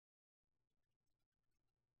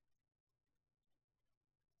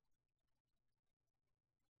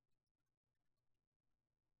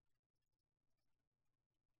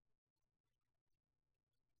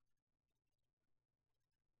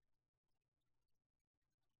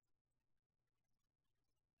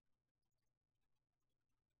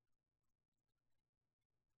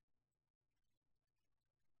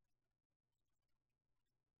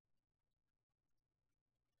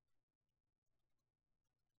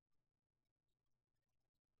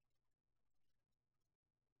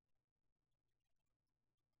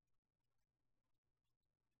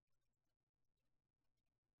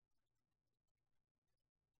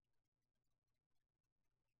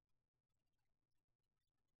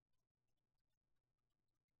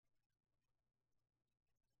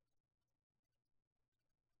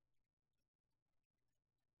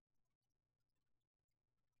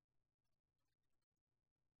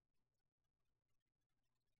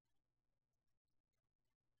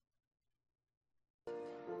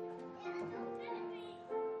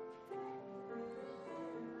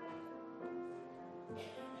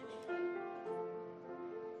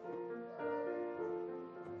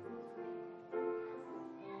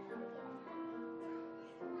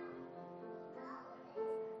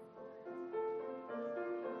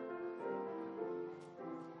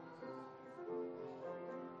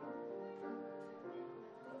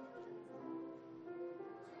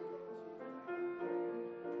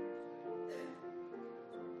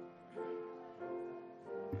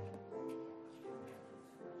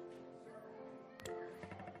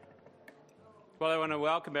Well, I want to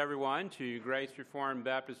welcome everyone to Grace Reformed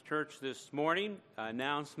Baptist Church this morning.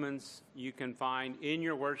 Announcements you can find in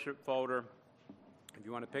your worship folder. If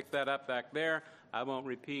you want to pick that up back there, I won't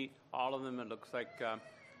repeat all of them. It looks like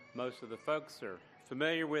most of the folks are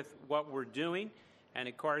familiar with what we're doing. And,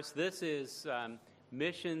 of course, this is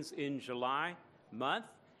Missions in July month.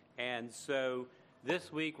 And so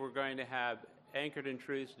this week we're going to have Anchored in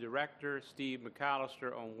Truth's director, Steve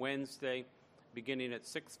McAllister, on Wednesday, beginning at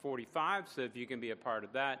 6:45. So if you can be a part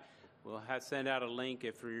of that, we'll send out a link.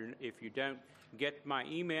 If you don't get my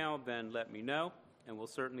email, then let me know, and we'll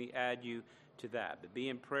certainly add you to that. But be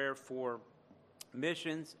in prayer for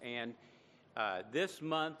missions. And this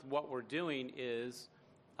month, what we're doing is,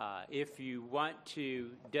 if you want to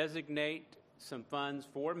designate some funds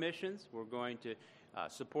for missions, we're going to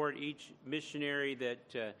support each missionary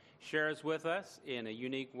that shares with us in a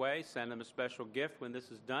unique way. Send them a special gift when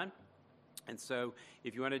this is done. And so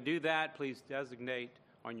if you want to do that, please designate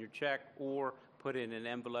on your check or put in an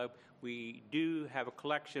envelope. We do have a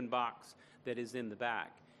collection box that is in the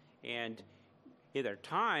back. And in our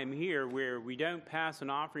time here where we don't pass an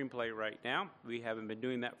offering plate right now, we haven't been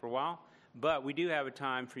doing that for a while, but we do have a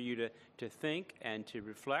time for you to think and to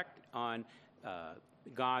reflect on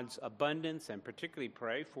God's abundance, and particularly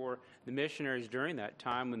pray for the missionaries during that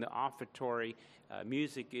time when the offertory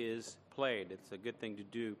music is played. It's a good thing to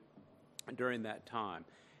do during that time.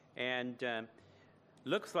 And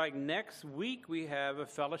looks like next week we have a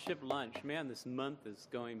fellowship lunch. Man, this month is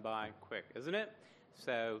going by quick, isn't it?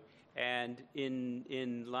 So, and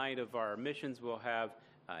in light of our missions, we'll have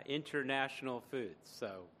international foods.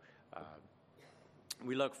 So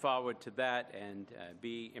we look forward to that and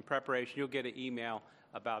be in preparation. You'll get an email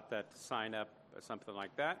about that to sign up or something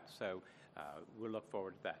like that. So we'll look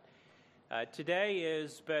forward to that. Today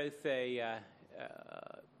is both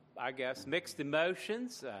I guess, mixed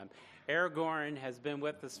emotions. Aragorn has been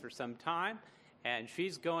with us for some time, and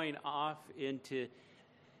she's going off into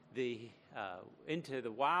the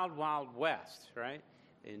wild, wild west, right?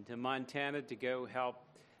 Into Montana to go help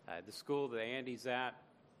the school that Andy's at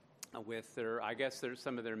with their, I guess there's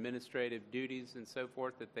some of their administrative duties and so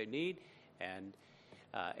forth that they need. And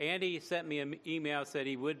Andy sent me an email, said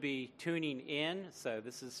he would be tuning in, so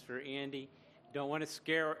this is for Andy. Don't want to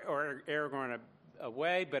scare Aragorn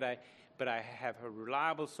away, but I have a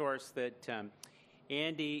reliable source that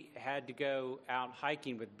Andy had to go out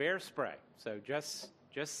hiking with bear spray. So just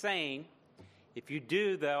saying, if you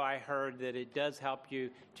do, though, I heard that it does help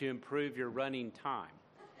you to improve your running time.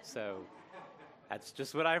 So that's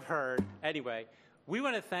just what I've heard. Anyway, we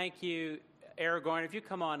want to thank you, Aragorn. If you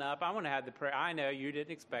come on up, I want to have the prayer. I know you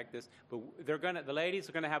didn't expect this, but the ladies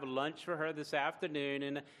are going to have a lunch for her this afternoon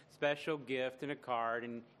and a special gift and a card,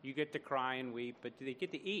 and you get to cry and weep, but they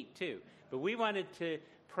get to eat too. But we wanted to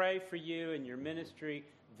pray for you and your ministry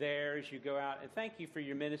there as you go out, and thank you for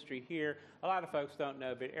your ministry here. A lot of folks don't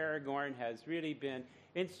know, but Aragorn has really been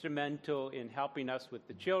instrumental in helping us with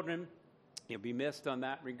the children. You'll be missed on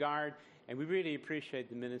that regard. And we really appreciate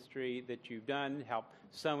the ministry that you've done, help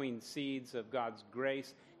sowing seeds of God's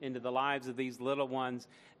grace into the lives of these little ones.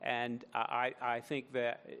 And I think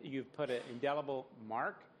that you've put an indelible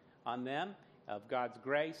mark on them of God's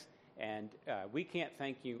grace. And we can't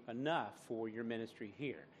thank you enough for your ministry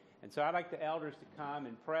here. And so I'd like the elders to come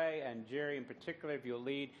and pray. And Jerry, in particular, if you'll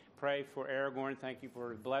lead, pray for Aragorn. Thank you for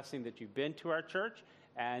the blessing that you've been to our church.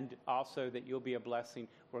 And also that you'll be a blessing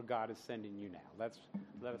where God is sending you now.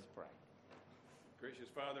 Let us pray.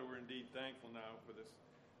 Gracious Father, we're indeed thankful now for this,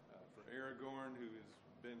 for Aragorn, who has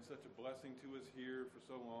been such a blessing to us here for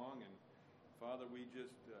so long. And Father, we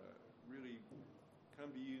just really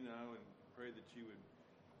come to you now and pray that you would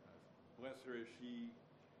bless her as she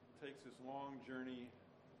takes this long journey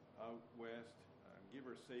out west. Give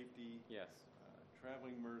her safety, yes,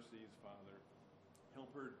 traveling mercies, Father.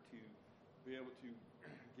 Help her to be able to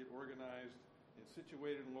get organized and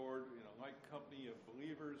situated, Lord, in a like company of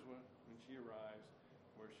believers when she arrives,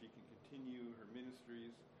 where she can continue her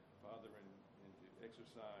ministries, Father, and to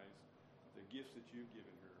exercise the gifts that you've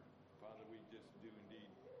given her. Father, we just do indeed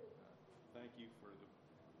thank you for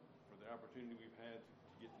the opportunity we've had to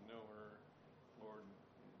get to know her, Lord.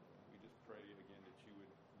 We just pray again that you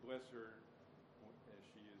would bless her as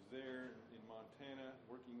she is there in Montana,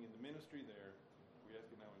 working in the ministry there. We ask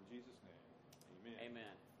it now in Jesus' name. Amen.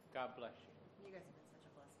 Amen. God bless you. You guys have been such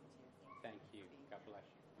a blessing too. Thank you. God bless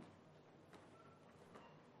you.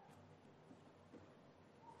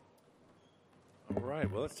 All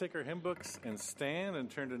right, well, let's take our hymn books and stand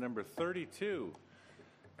and turn to number 32.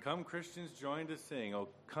 Come, Christians, join to sing. Oh,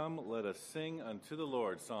 come, let us sing unto the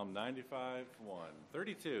Lord. Psalm 95:1.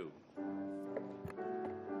 32.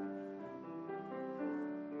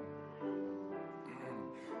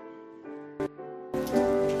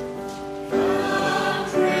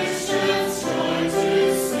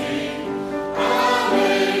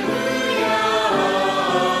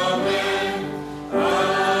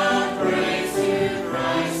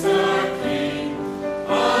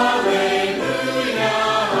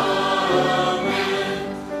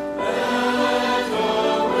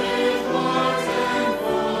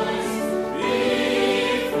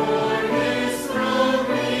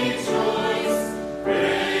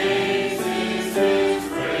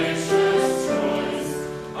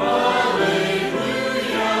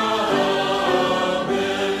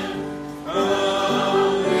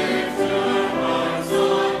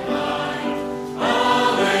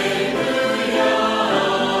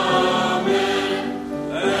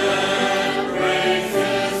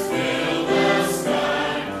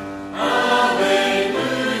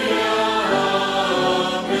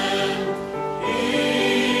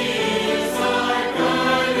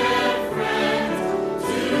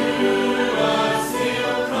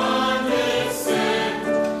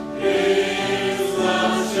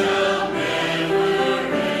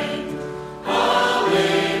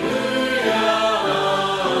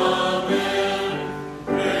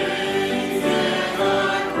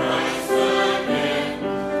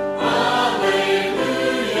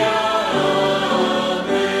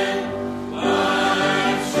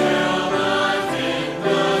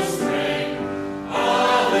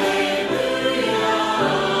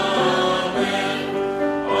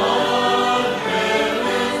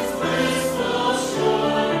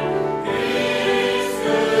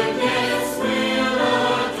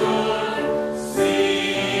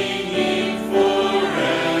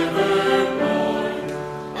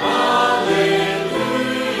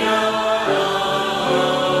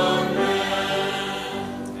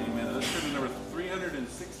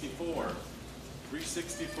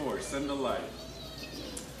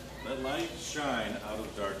 shine out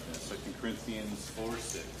of darkness. 2 Corinthians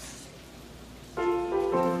 4:6.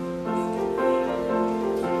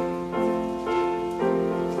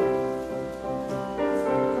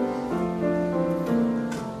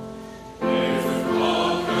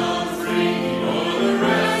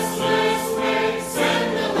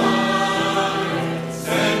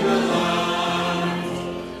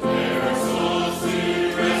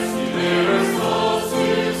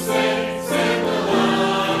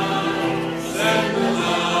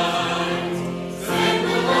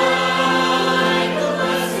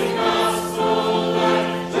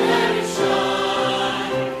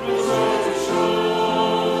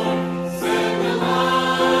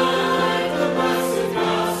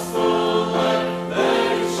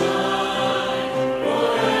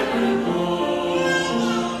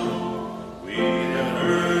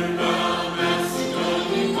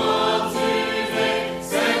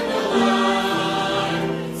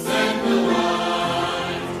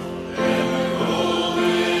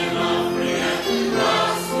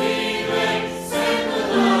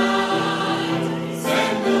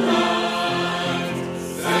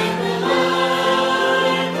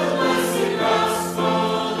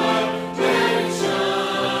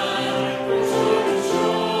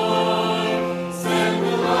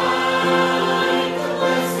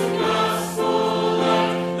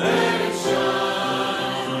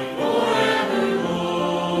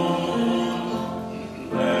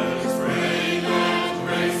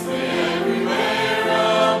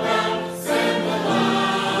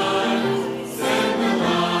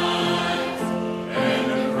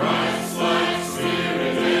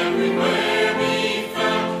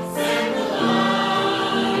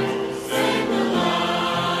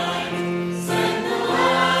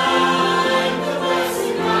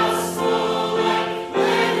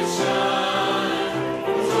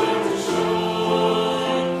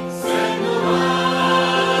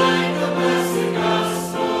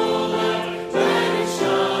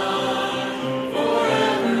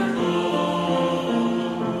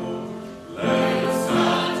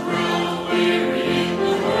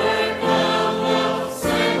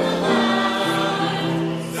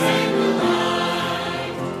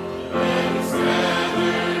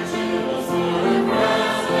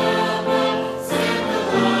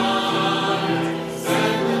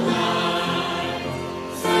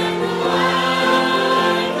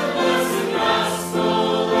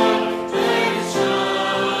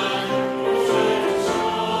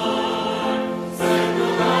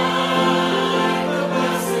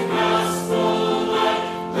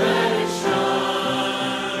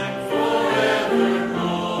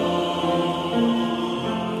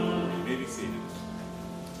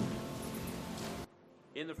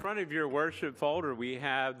 Of your worship folder, we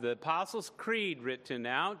have the Apostles' Creed written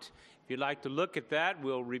out. If you'd like to look at that,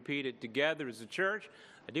 we'll repeat it together as a church.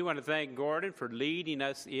 I do want to thank Gordon for leading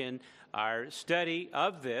us in our study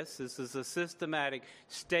of this. This is a systematic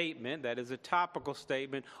statement that is a topical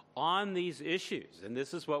statement on these issues. And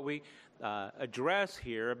this is what we address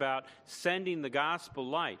here about sending the gospel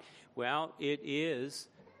light. Well, it is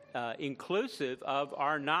inclusive of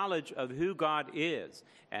our knowledge of who God is.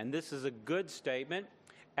 And this is a good statement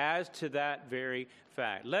as to that very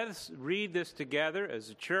fact. Let us read this together as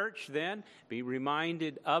a church then, be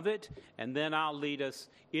reminded of it, and then I'll lead us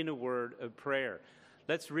in a word of prayer.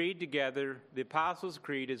 Let's read together. The Apostles'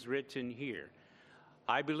 Creed is written here.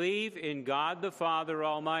 I believe in God the Father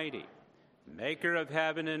Almighty, maker of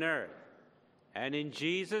heaven and earth, and in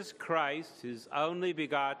Jesus Christ, his only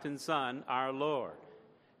begotten Son, our Lord,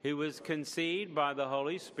 who was conceived by the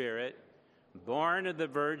Holy Spirit, born of the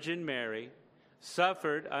Virgin Mary,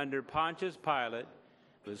 suffered under Pontius Pilate,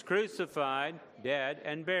 was crucified, dead,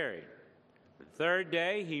 and buried. The third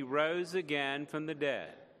day he rose again from the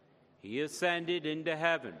dead. He ascended into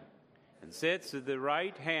heaven and sits at the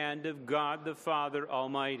right hand of God the Father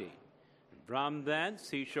Almighty. From thence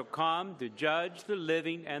he shall come to judge the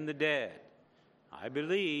living and the dead. I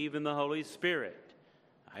believe in the Holy Spirit.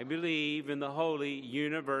 I believe in the holy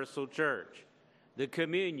universal church, the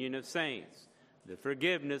communion of saints, the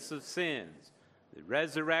forgiveness of sins, the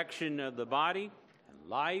resurrection of the body, and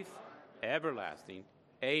life everlasting.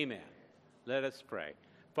 Amen. Let us pray.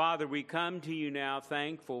 Father, we come to you now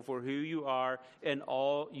thankful for who you are and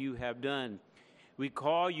all you have done. We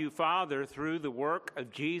call you Father through the work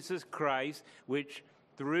of Jesus Christ, which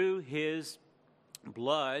through his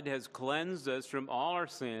blood has cleansed us from all our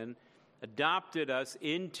sin, adopted us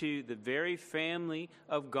into the very family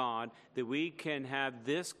of God, that we can have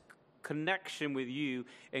this connection with you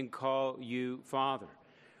and call you Father.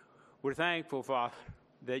 We're thankful, Father,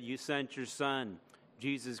 that you sent your Son,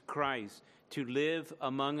 Jesus Christ, to live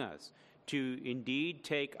among us, to indeed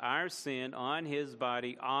take our sin on his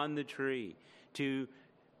body on the tree, to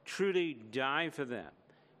truly die for them,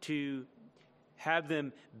 to have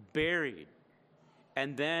them buried,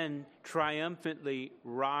 and then triumphantly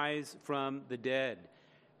rise from the dead.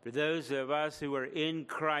 For those of us who are in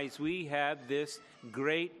Christ, we have this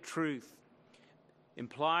great truth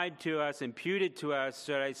implied to us, imputed to us,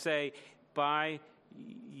 should I say, by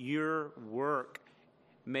your work.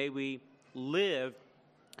 May we live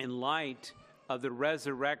in light of the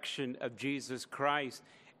resurrection of Jesus Christ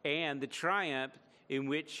and the triumph in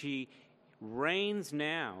which he reigns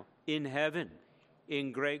now in heaven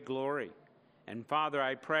in great glory. And Father,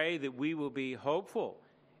 I pray that we will be hopeful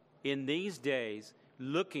in these days,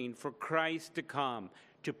 looking for Christ to come,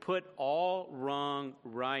 to put all wrong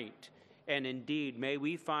right. And indeed, may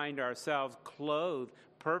we find ourselves clothed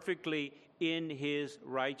perfectly in his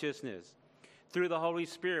righteousness. Through the Holy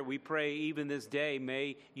Spirit, we pray even this day,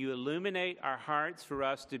 may you illuminate our hearts for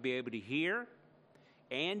us to be able to hear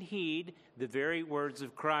and heed the very words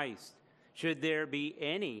of Christ. Should there be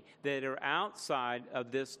any that are outside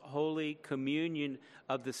of this holy communion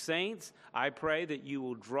of the saints, I pray that you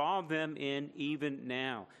will draw them in even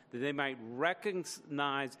now, that they might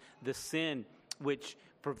recognize the sin which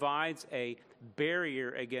provides a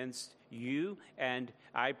barrier against you, and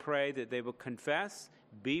I pray that they will confess,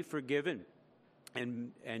 be forgiven,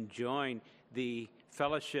 and join the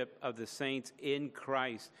fellowship of the saints in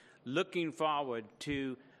Christ, looking forward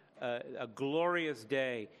to a glorious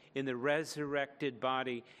day in the resurrected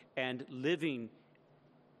body and living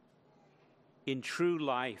in true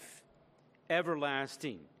life,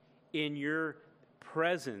 everlasting, in your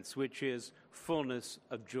presence, which is fullness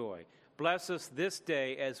of joy. Bless us this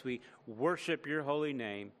day as we worship your holy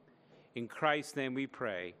name. In Christ's name we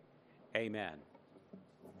pray. Amen.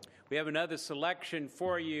 We have another selection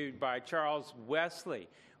for you by Charles Wesley.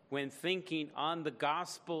 When thinking on the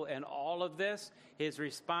gospel and all of this, his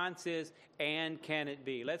response is, and can it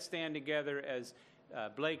be? Let's stand together as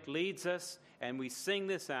Blake leads us, and we sing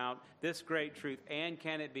this out, this great truth, and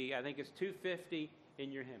can it be? I think it's 250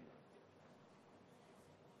 in your hymn.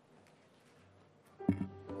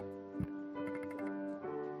 Sacred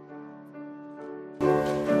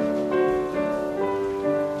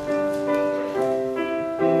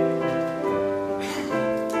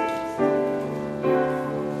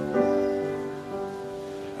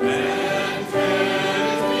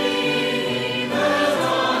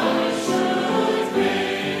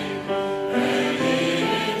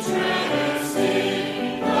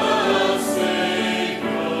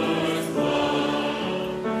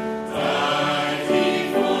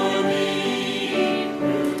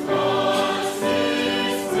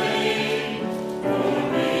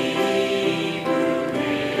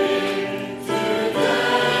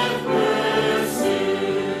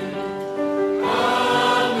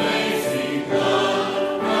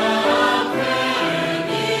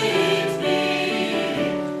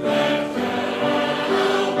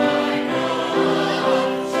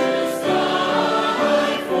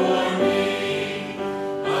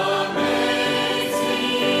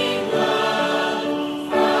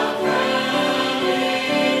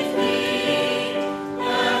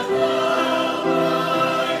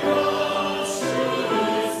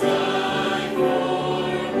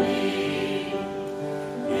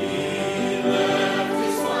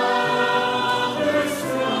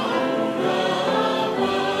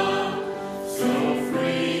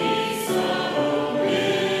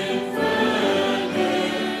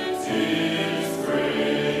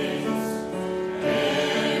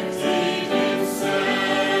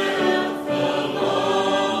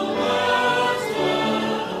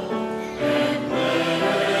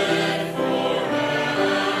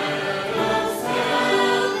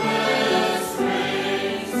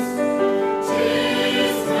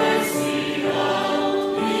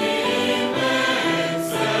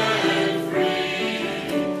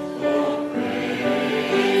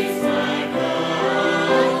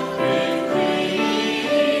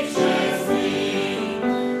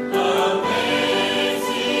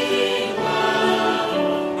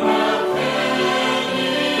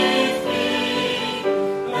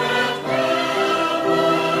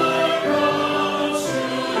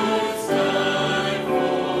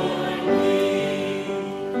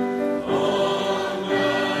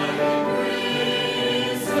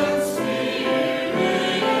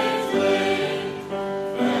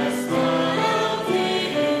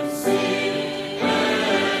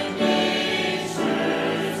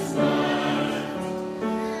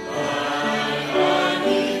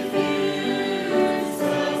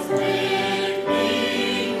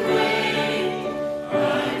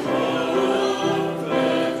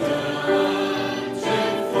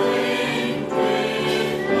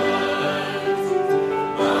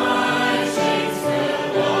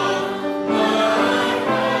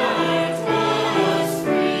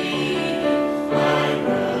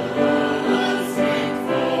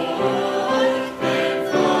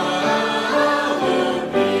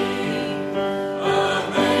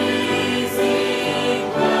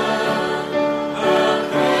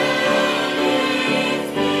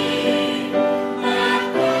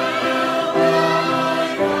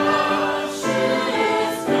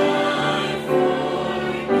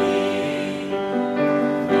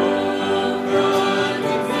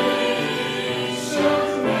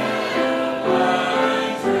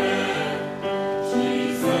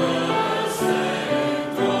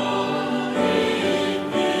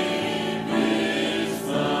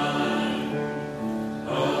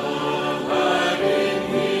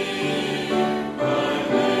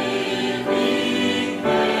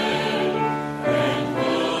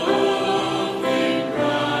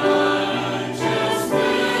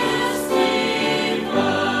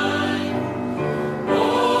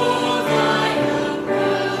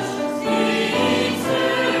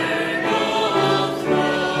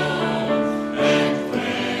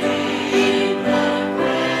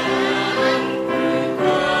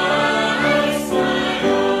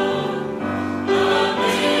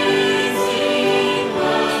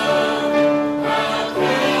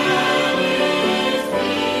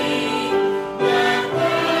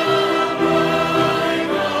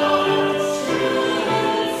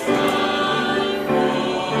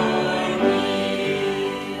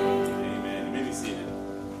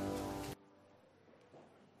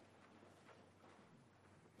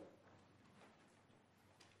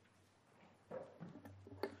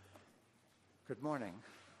Good morning.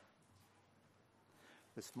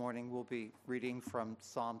 This morning we'll be reading from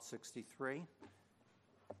Psalm 63.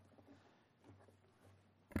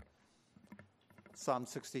 Psalm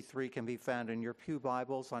 63 can be found in your pew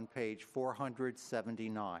Bibles on page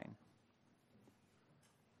 479.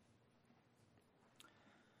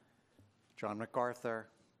 John MacArthur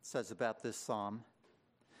says about this psalm,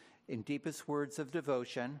 "In deepest words of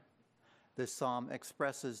devotion, this psalm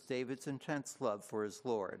expresses David's intense love for his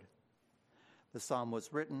Lord. The psalm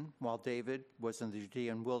was written while David was in the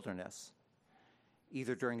Judean wilderness,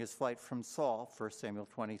 either during his flight from Saul, 1 Samuel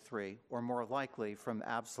 23, or more likely from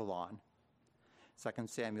Absalom, 2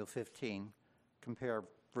 Samuel 15, compare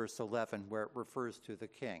verse 11, where it refers to the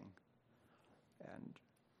king. And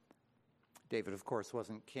David, of course,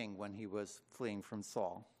 wasn't king when he was fleeing from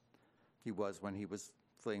Saul. He was when he was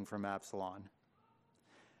fleeing from Absalom.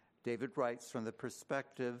 David writes from the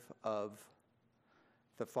perspective of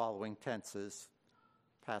the following tenses,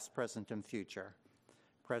 past, present, and future.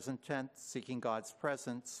 Present tense, seeking God's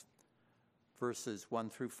presence, verses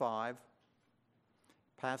 1 through 5.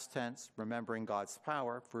 Past tense, remembering God's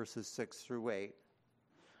power, verses 6 through 8.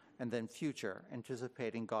 And then future,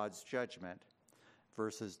 anticipating God's judgment,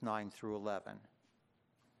 verses 9 through 11.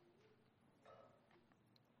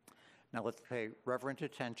 Now let's pay reverent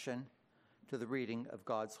attention to the reading of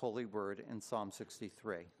God's holy word in Psalm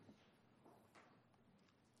 63.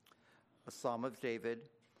 A psalm of David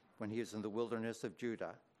when he is in the wilderness of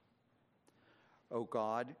Judah. O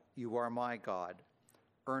God, you are my God.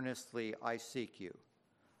 Earnestly I seek you.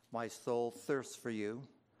 My soul thirsts for you.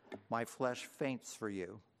 My flesh faints for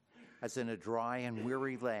you, as in a dry and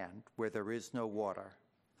weary land where there is no water.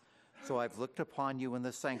 So I've looked upon you in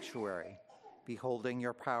the sanctuary, beholding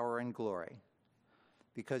your power and glory.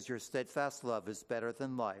 Because your steadfast love is better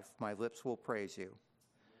than life, my lips will praise you.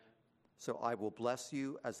 So I will bless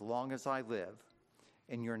you as long as I live.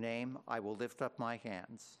 In your name I will lift up my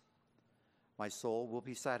hands. My soul will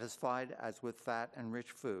be satisfied as with fat and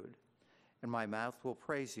rich food, and my mouth will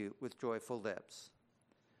praise you with joyful lips.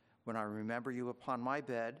 When I remember you upon my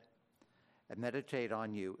bed and meditate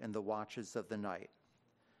on you in the watches of the night.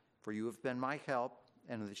 For you have been my help,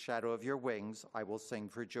 and in the shadow of your wings I will sing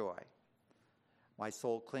for joy. My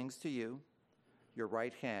soul clings to you, your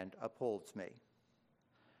right hand upholds me.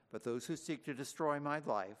 But those who seek to destroy my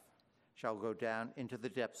life shall go down into the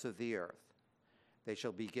depths of the earth. They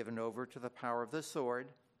shall be given over to the power of the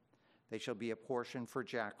sword. They shall be a portion for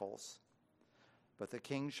jackals. But the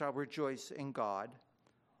king shall rejoice in God.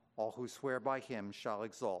 All who swear by him shall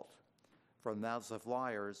exult. For the mouths of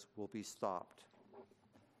liars will be stopped.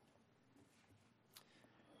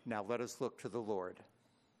 Now let us look to the Lord.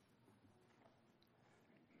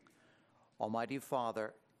 Almighty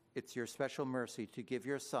Father, it's your special mercy to give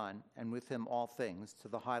your Son, and with him all things, to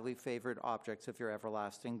the highly favored objects of your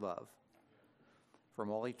everlasting love. From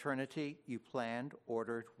all eternity, you planned,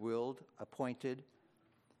 ordered, willed, appointed,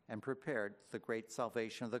 and prepared the great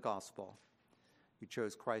salvation of the gospel. You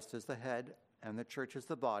chose Christ as the head, and the church as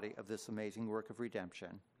the body of this amazing work of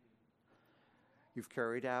redemption. You've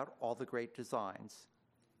carried out all the great designs.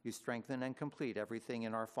 You strengthen and complete everything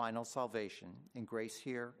in our final salvation, in grace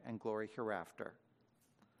here and glory hereafter.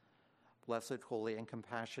 Blessed, holy, and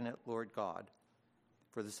compassionate Lord God,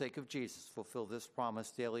 for the sake of Jesus, fulfill this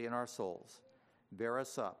promise daily in our souls. Bear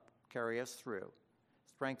us up, carry us through,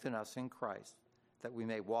 strengthen us in Christ, that we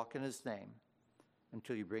may walk in his name,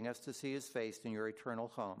 until you bring us to see his face in your eternal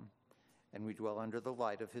home, and we dwell under the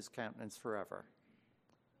light of his countenance forever.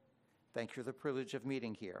 Thank you for the privilege of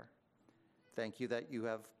meeting here. Thank you that you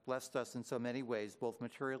have blessed us in so many ways, both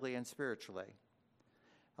materially and spiritually.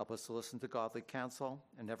 Help us to listen to godly counsel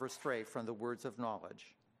and never stray from the words of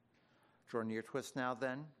knowledge. Draw near to us now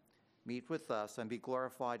then, meet with us, and be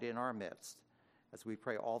glorified in our midst, as we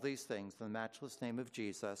pray all these things in the matchless name of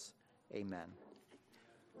Jesus. Amen.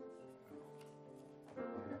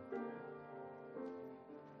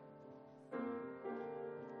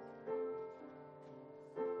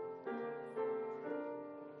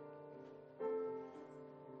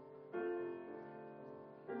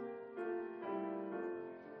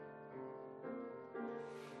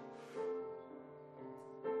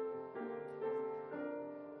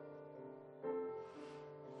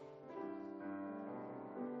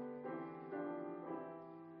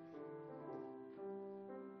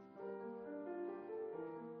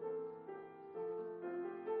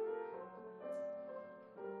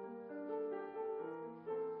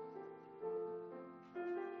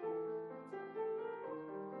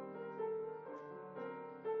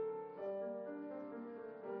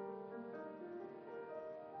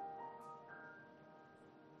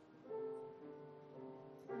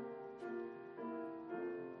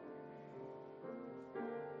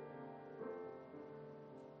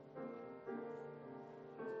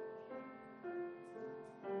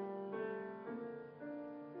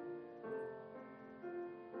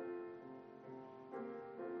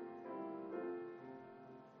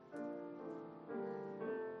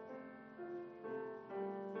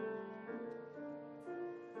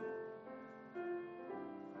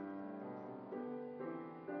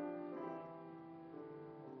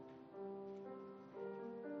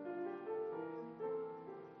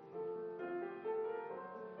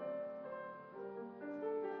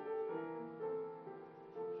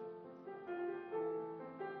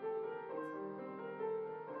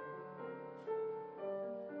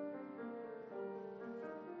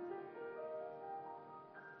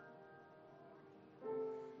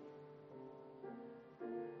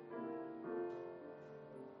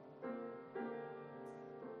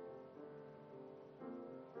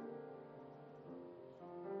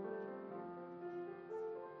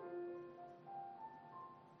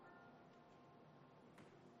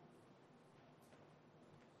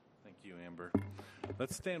 you, Amber.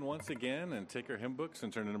 Let's stand once again and take our hymn books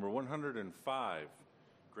and turn to number 105.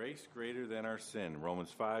 Grace greater than our sin.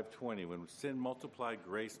 Romans 5:20. When sin multiplied,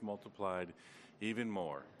 grace multiplied even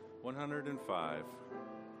more. 105.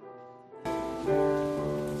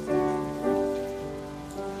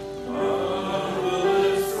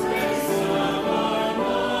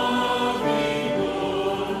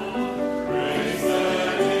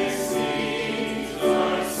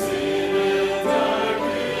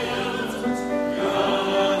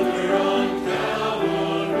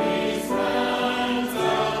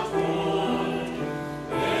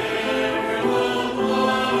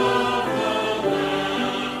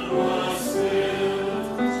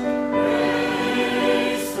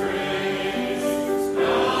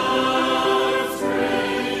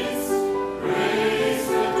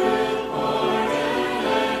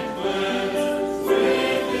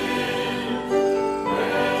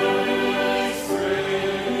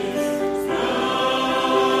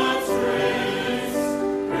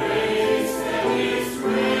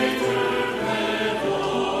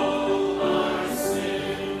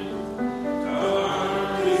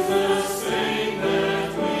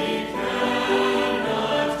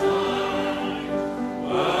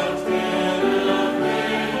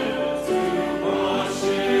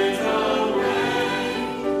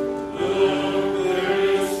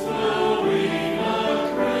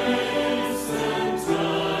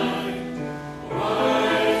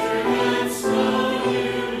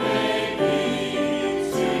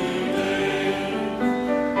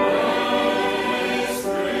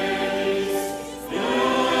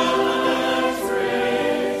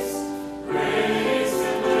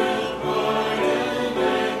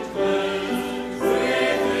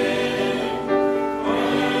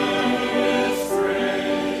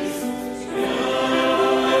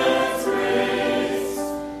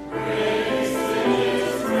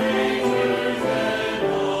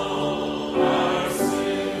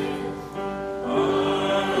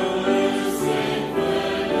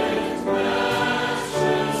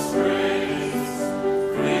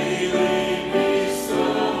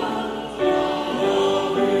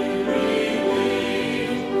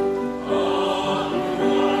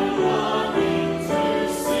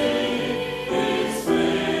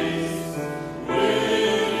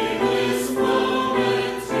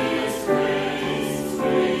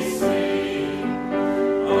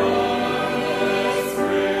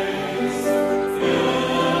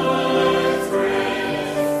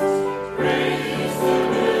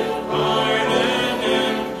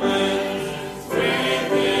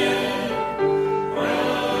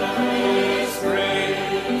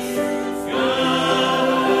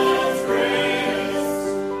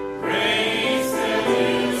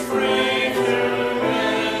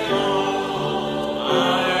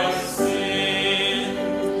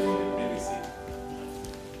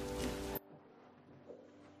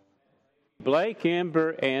 Blake,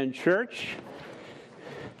 Amber, and church.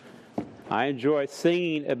 I enjoy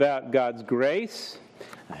singing about God's grace.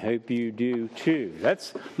 I hope you do too.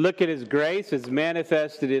 Let's look at His grace as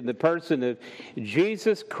manifested in the person of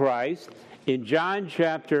Jesus Christ in John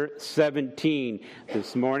chapter 17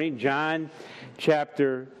 this morning. John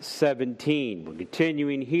chapter 17. We're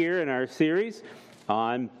continuing here in our series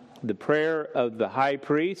on the prayer of the high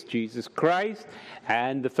priest, Jesus Christ,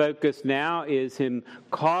 and the focus now is Him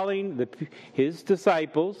calling His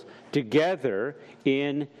disciples together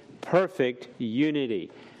in perfect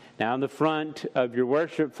unity. Now, in the front of your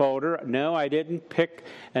worship folder, no, I didn't pick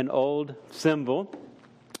an old symbol.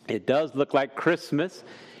 It does look like Christmas.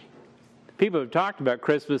 People have talked about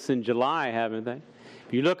Christmas in July, haven't they?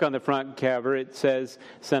 If you look on the front cover, it says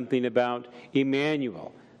something about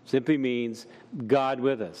Immanuel. Simply means God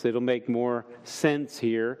with us. It'll make more sense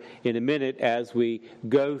here in a minute as we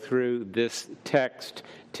go through this text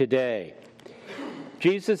today.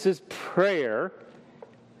 Jesus' prayer,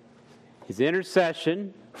 His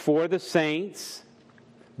intercession for the saints,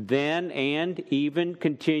 then and even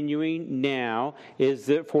continuing now,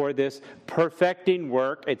 is for this perfecting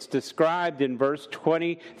work. It's described in verse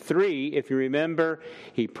 23. If you remember,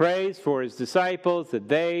 He prays for His disciples that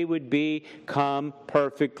they would become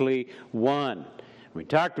perfectly one. We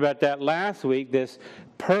talked about that last week. This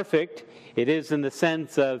perfect, it is in the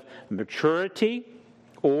sense of maturity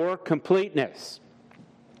or completeness.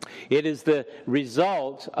 It is the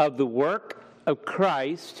result of the work of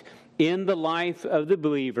Christ in the life of the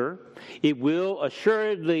believer. It will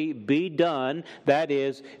assuredly be done, that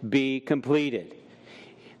is, be completed.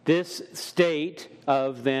 This state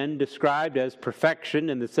of then described as perfection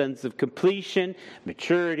in the sense of completion,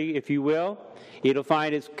 maturity, if you will, it'll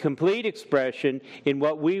find its complete expression in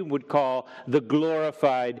what we would call the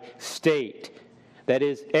glorified state. That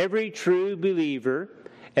is, every true believer,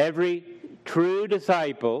 every true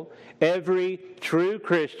disciple, every true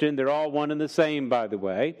Christian, they're all one and the same, by the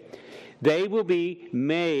way, they will be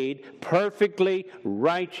made perfectly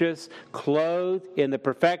righteous, clothed in the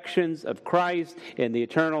perfections of Christ in the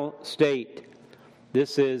eternal state.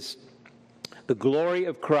 This is the glory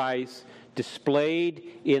of Christ displayed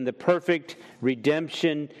in the perfect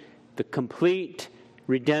redemption, the complete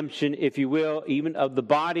redemption, if you will, even of the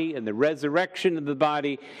body and the resurrection of the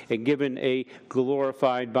body, and given a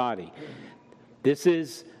glorified body. This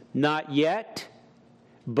is not yet,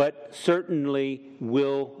 but certainly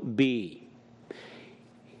will be.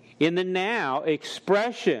 In the now,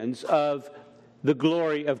 expressions of the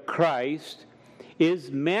glory of Christ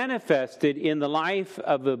is manifested in the life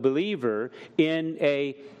of a believer in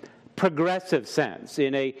a progressive sense,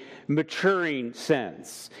 in a maturing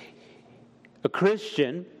sense. A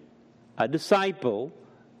Christian, a disciple,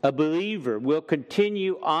 a believer will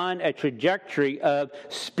continue on a trajectory of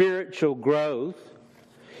spiritual growth.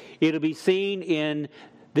 It'll be seen in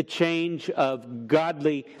the change of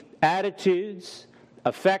godly attitudes,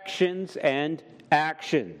 affections, and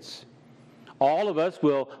actions. All of us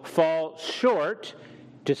will fall short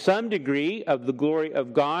to some degree of the glory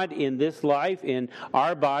of God in this life, in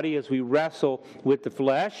our body as we wrestle with the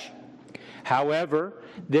flesh. However,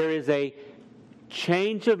 there is a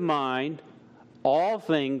change of mind, all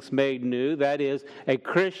things made new. That is, a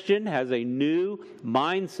Christian has a new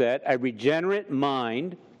mindset, a regenerate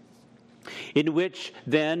mind, in which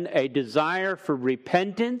then a desire for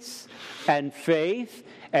repentance and faith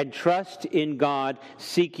and trust in God,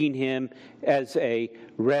 seeking Him as a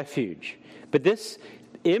refuge. But this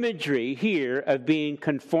imagery here of being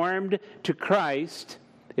conformed to Christ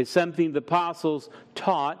is something the apostles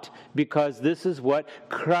taught, because this is what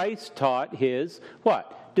Christ taught His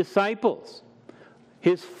what? Disciples,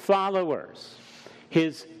 His followers,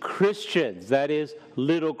 His Christians, that is,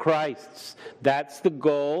 little Christs. That's the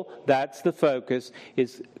goal, that's the focus,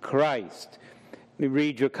 is Christ. Let me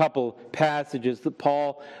read you a couple passages that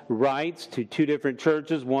Paul writes to two different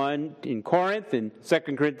churches, one in Corinth in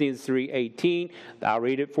 2 Corinthians 3:18. I'll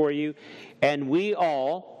read it for you. And we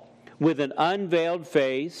all, with an unveiled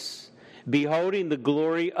face, beholding the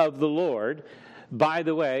glory of the Lord. By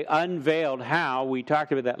the way, unveiled how? We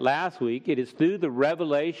talked about that last week. It is through the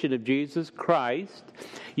revelation of Jesus Christ.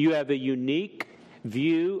 You have a unique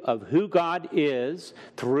view of who God is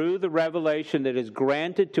through the revelation that is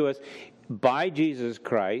granted to us by Jesus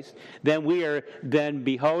Christ. Then we are then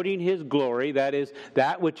beholding His glory. That is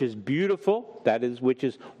that which is beautiful, that is which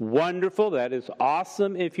is wonderful, that is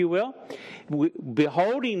awesome, if you will.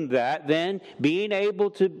 Beholding that, then being able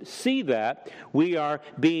to see that, we are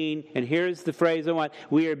being, and here's the phrase I want,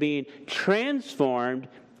 we are being transformed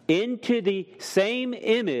into the same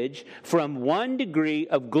image from one degree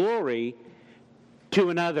of glory to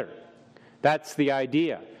another. That's the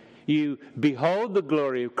idea. You behold the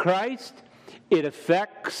glory of Christ. It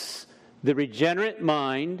affects the regenerate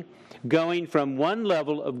mind, going from one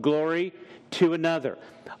level of glory to another.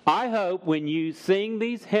 I hope when you sing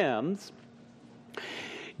these hymns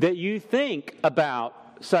that you think about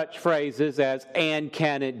such phrases as, and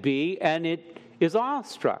can it be, and it is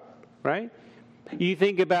awestruck, right? You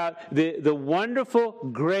think about the wonderful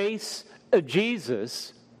grace of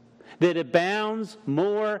Jesus that abounds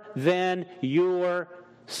more than your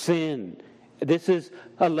sin. This is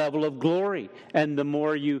a level of glory. And the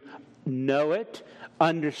more you know it,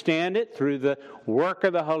 understand it through the work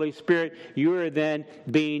of the Holy Spirit, you are then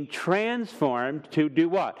being transformed to do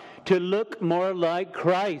what? To look more like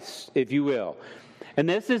Christ, if you will. And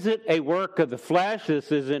this isn't a work of the flesh.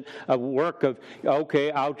 This isn't a work of,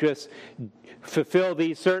 okay, I'll just fulfill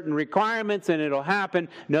these certain requirements and it'll happen.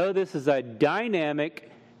 No, this is a dynamic,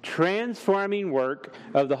 transforming work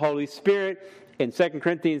of the Holy Spirit. In 2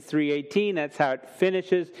 Corinthians 3:18, that's how it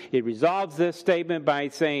finishes. It resolves this statement by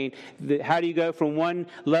saying, how do you go from one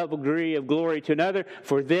level degree of glory to another?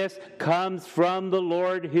 For this comes from the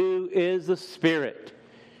Lord who is the Spirit.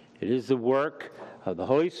 It is the work of the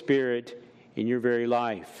Holy Spirit in your very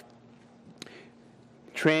life,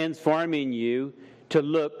 transforming you to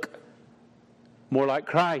look more like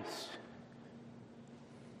Christ.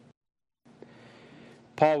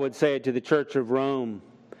 Paul would say it to the church of Rome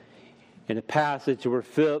in a passage we're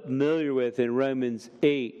familiar with in Romans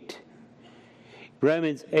 8.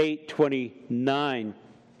 Romans 8:29.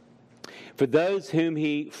 For those whom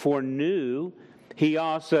He foreknew, He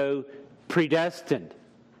also predestined.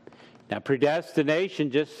 Now,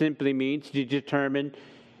 predestination just simply means to determine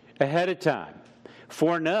ahead of time.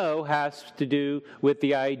 Foreknow has to do with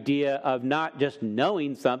the idea of not just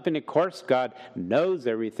knowing something. Of course, God knows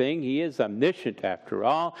everything. He is omniscient after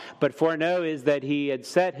all. But foreknow is that he had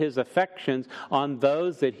set his affections on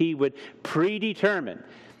those that he would predetermine.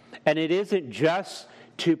 And it isn't just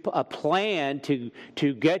a plan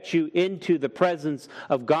to get you into the presence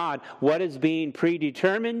of God. What is being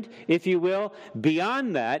predetermined, if you will?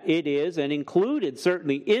 Beyond that, it is, and included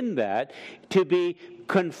certainly in that, to be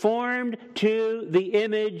conformed to the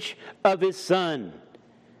image of his Son,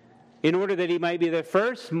 in order that he might be the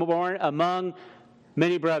firstborn among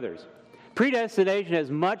many brothers. Predestination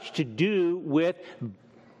has much to do with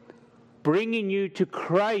bringing you to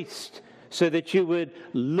Christ, so that you would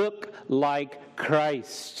look like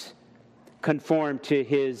Christ, conform to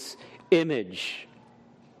his image.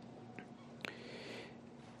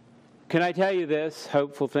 Can I tell you this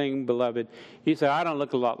hopeful thing, beloved? You say, I don't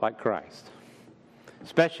look a lot like Christ,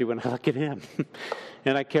 especially when I look at him.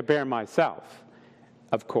 And I compare myself,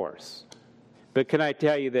 of course. But can I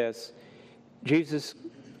tell you this? Jesus'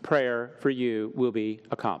 prayer for you will be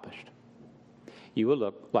accomplished. You will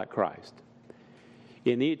look like Christ.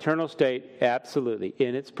 In the eternal state, absolutely,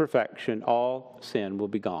 in its perfection, all sin will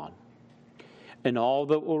be gone. And all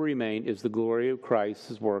that will remain is the glory of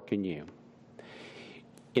Christ's work in you.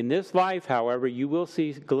 In this life, however, you will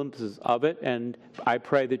see glimpses of it, and I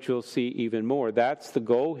pray that you'll see even more. That's the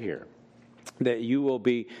goal here, that you will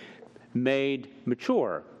be made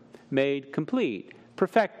mature, made complete,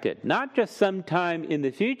 perfected, not just sometime in the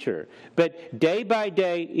future, but day by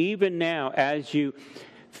day, even now, as you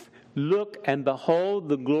look and behold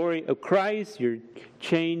the glory of Christ, you're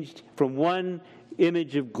changed from one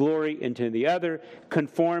image of glory into the other,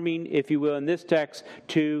 conforming, if you will, in this text,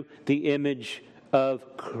 to the image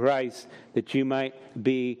of Christ, that you might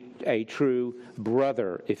be a true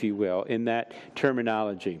brother, if you will, in that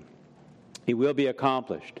terminology. It will be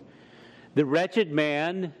accomplished. The wretched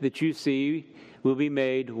man that you see will be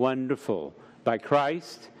made wonderful by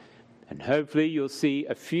Christ, and hopefully you'll see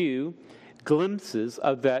a few glimpses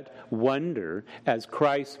of that wonder as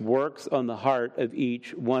Christ works on the heart of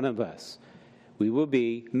each one of us. We will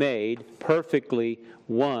be made perfectly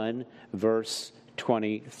one, verse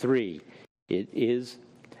 23. It is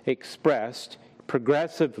expressed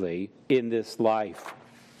progressively in this life.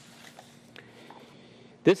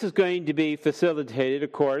 This is going to be facilitated,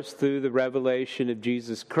 of course, through the revelation of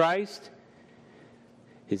Jesus Christ,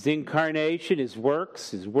 his incarnation, his works,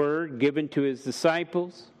 his word given to his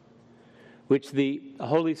disciples, which the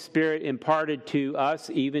Holy Spirit imparted to us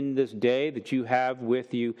even this day, that you have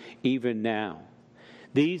with you even now.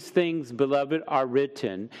 These things, beloved, are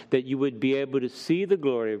written that you would be able to see the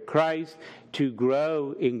glory of Christ, to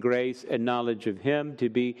grow in grace and knowledge of him, to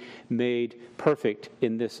be made perfect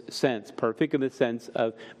in this sense. Perfect in the sense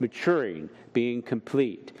of maturing, being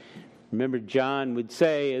complete. Remember, John would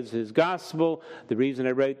say as his gospel, the reason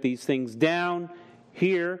I wrote these things down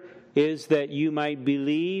here is that you might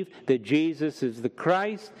believe that Jesus is the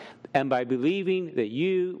Christ, and by believing that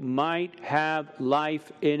you might have life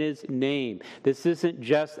in his name. This isn't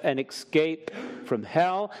just an escape from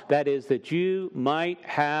hell. That is, that you might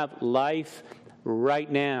have life right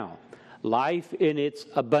now. Life in its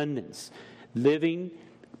abundance. Living,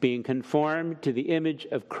 being conformed to the image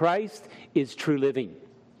of Christ is true living.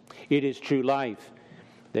 It is true life.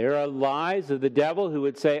 There are lies of the devil who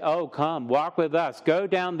would say, oh, come, walk with us, go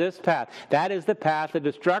down this path. That is the path of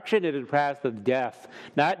destruction. It is the path of death.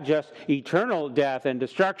 Not just eternal death and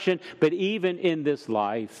destruction, but even in this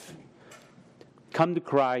life. Come to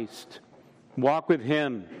Christ. Walk with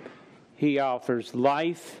him. He offers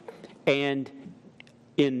life and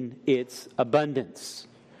in its abundance.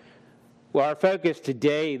 Well, our focus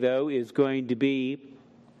today, though, is going to be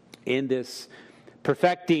in this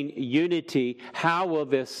perfecting unity. How will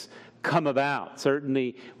this come about?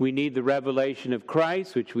 Certainly, we need the revelation of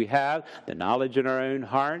Christ, which we have, the knowledge in our own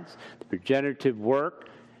hearts, the regenerative work.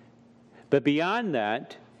 But beyond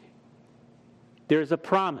that, there's a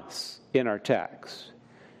promise in our text.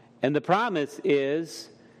 And the promise is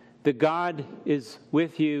that God is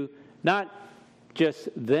with you, not just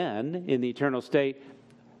then in the eternal state,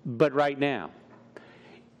 but right now,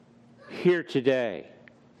 here today,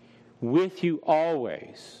 with you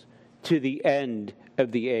always to the end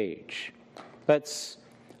of the age. Let's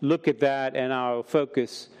look at that, and I'll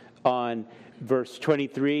focus on verse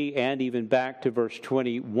 23 and even back to verse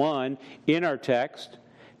 21 in our text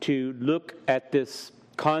to look at this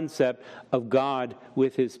concept of God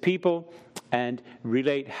with his people and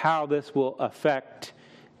relate how this will affect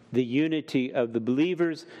the unity of the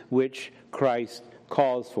believers which Christ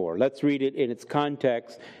calls for. Let's read it in its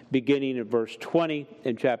context, beginning at verse 20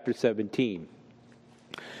 in chapter 17.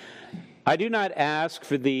 I do not ask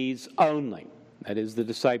for these only, that is, the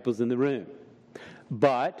disciples in the room,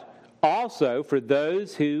 but also for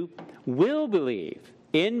those who will believe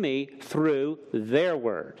in me through their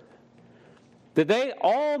word, that they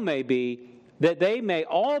may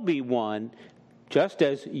all be one, just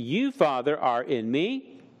as you, Father, are in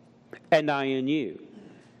me, and I in you,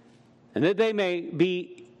 and that they may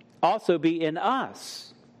also be in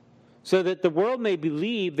us, so that the world may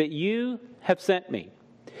believe that you have sent me.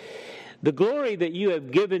 The glory that you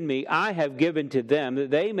have given me, I have given to them,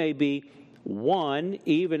 that they may be one,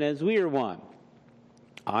 even as we are one.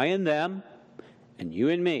 I in them, and you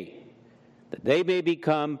in me, that they may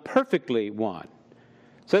become perfectly one,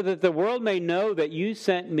 so that the world may know that you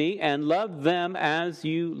sent me and loved them as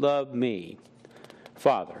you loved me.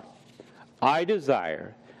 Father, I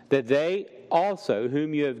desire that they also,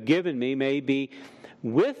 whom you have given me, may be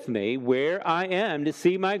with me where I am, to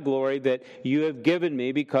see my glory that you have given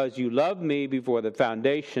me, because you loved me before the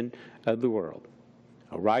foundation of the world.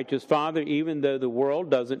 O righteous Father, even though the world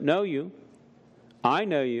doesn't know you, I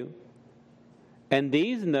know you, and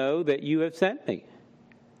these know that you have sent me.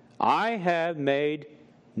 I have made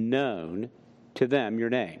known to them your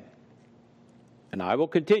name, and I will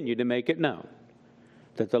continue to make it known,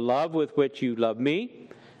 that the love with which you love me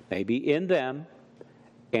may be in them,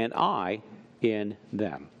 and I in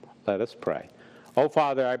them. Let us pray. Oh,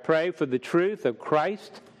 Father, I pray for the truth of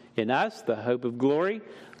Christ in us, the hope of glory,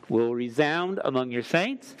 will resound among your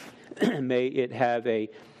saints. May it have a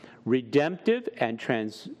redemptive and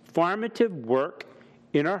transformative work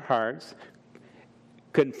in our hearts,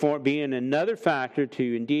 being another factor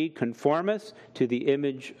to indeed conform us to the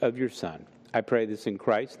image of your Son. I pray this in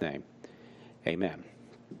Christ's name. Amen.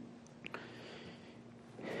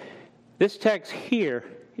 This text here,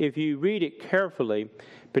 if you read it carefully,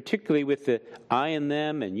 particularly with the I and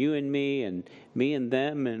them and you and me and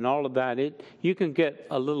them and all of that, you can get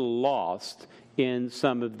a little lost in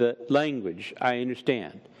some of the language, I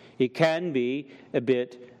understand. It can be a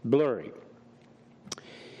bit blurry.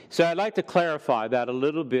 So I'd like to clarify that a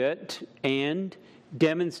little bit and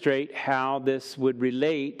demonstrate how this would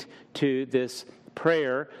relate to this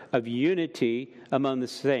prayer of unity among the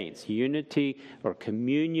saints. Unity or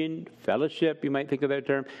communion, fellowship, you might think of that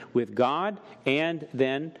term, with God and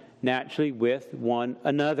then naturally with one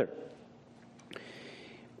another.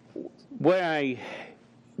 When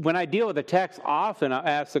I deal with the text, often I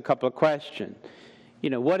ask a couple of questions.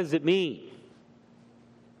 What does it mean?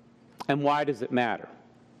 And why does it matter?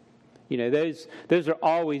 Those are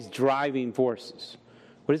always driving forces.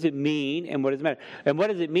 What does it mean and what does it matter? And what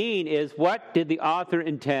does it mean is, what did the author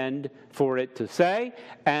intend for it to say,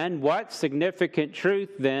 and what significant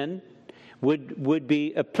truth then would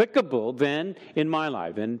be applicable then in my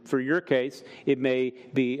life. And for your case, it may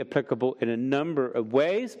be applicable in a number of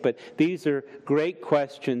ways, but these are great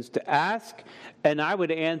questions to ask. And I would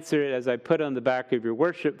answer it as I put on the back of your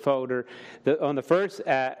worship folder. On the first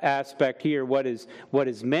aspect here, what is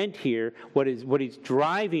meant here, what he's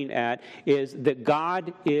driving at, is that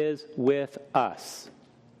God is with us.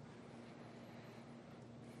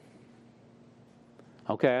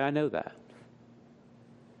 Okay, I know that.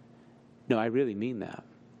 No, I really mean that.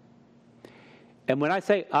 And when I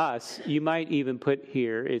say us, you might even put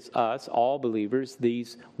here, it's us, all believers,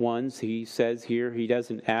 these ones he says here. He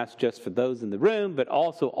doesn't ask just for those in the room, but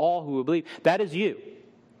also all who will believe. That is you.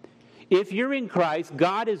 If you're in Christ,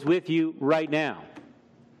 God is with you right now.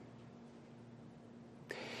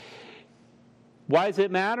 Why does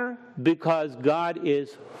it matter? Because God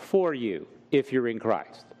is for you if you're in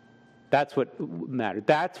Christ. That's what matters.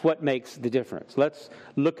 That's what makes the difference. Let's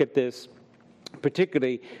look at this,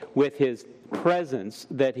 particularly with his presence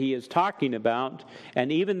that he is talking about.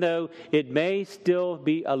 And even though it may still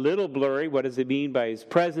be a little blurry, what does it mean by his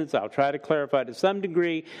presence? I'll try to clarify to some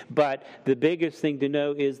degree, but the biggest thing to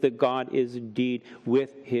know is that God is indeed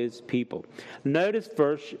with his people. Notice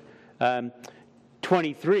verse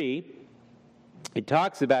 23. It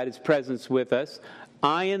talks about his presence with us.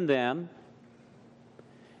 I and them,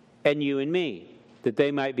 and you and me, that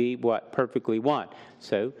they might be what? Perfectly one.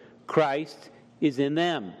 So Christ is in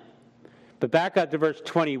them. But back up to verse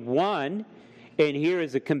 21, and here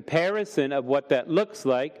is a comparison of what that looks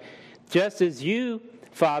like. Just as you,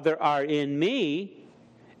 Father, are in me,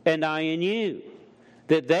 and I in you,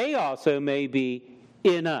 that they also may be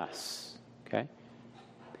in us. Okay?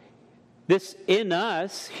 This in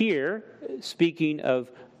us here, speaking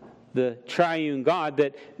of the triune God,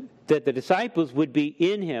 that the disciples would be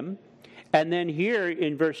in him. And then here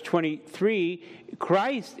in verse 23,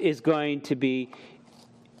 Christ is going to be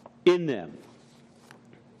in them.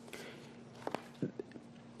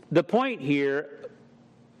 The point here,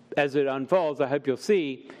 as it unfolds, I hope you'll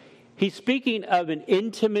see, he's speaking of an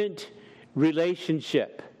intimate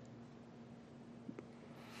relationship.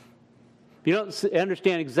 You don't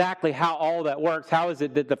understand exactly how all that works. How is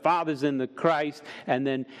it that the Father's in the Christ, and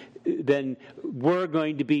then we're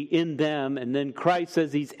going to be in them, and then Christ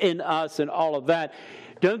says he's in us, and all of that?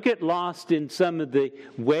 Don't get lost in some of the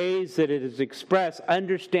ways that it is expressed.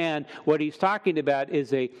 Understand what he's talking about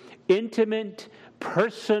is a intimate,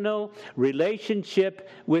 personal relationship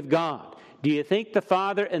with God. Do you think the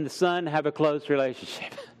Father and the Son have a close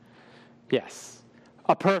relationship? Yes.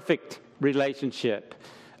 A perfect relationship.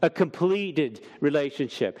 A completed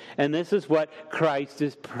relationship. And this is what Christ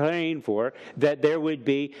is praying for, that there would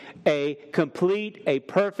be a complete, a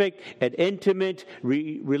perfect, an intimate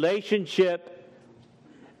relationship.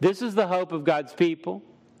 This is the hope of God's people,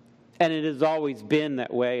 and it has always been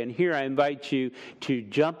that way. And here I invite you to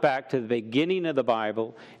jump back to the beginning of the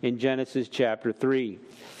Bible in Genesis chapter 3.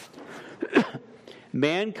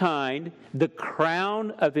 Mankind, the crown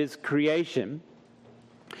of his creation,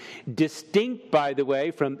 distinct, by the way,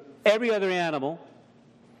 from every other animal,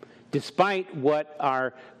 despite what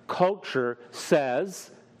our culture says,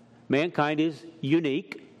 mankind is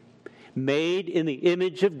unique, made in the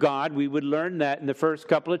image of God. We would learn that in the first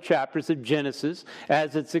couple of chapters of Genesis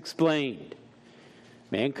as it's explained.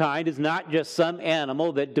 Mankind is not just some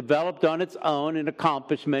animal that developed on its own and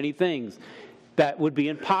accomplished many things. That would be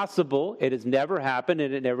impossible. It has never happened,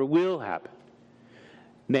 and it never will happen.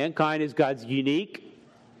 Mankind is God's unique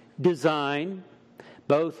design,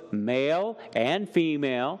 both male and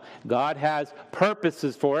female. God has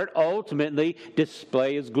purposes for it. Ultimately,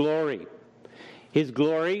 display His glory. His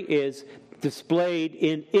glory is displayed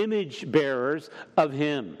in image bearers of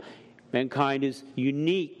Him. Mankind is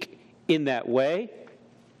unique in that way.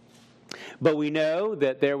 But we know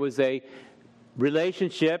that there was a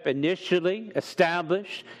relationship initially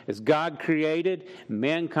established as God created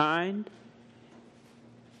mankind,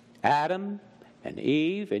 Adam and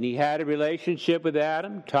Eve, and He had a relationship with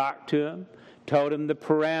Adam, talked to him, told him the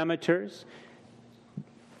parameters.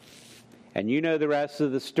 And you know the rest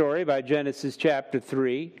of the story by Genesis chapter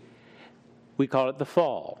 3. We call it the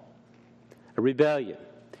fall, a rebellion.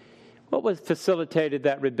 What was facilitated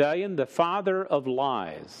that rebellion? The father of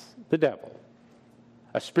lies, the devil.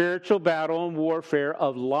 A spiritual battle and warfare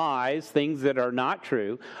of lies, things that are not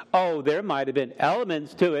true. Oh, there might have been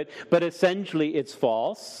elements to it, but essentially it's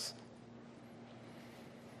false.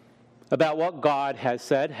 About what God has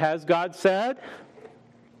said. Has God said?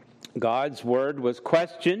 God's word was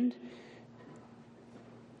questioned.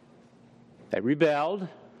 They rebelled.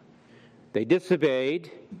 They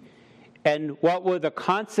disobeyed. And what were the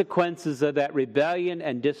consequences of that rebellion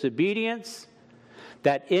and disobedience?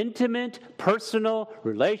 That intimate, personal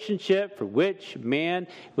relationship for which man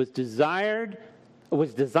was designed,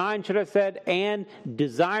 and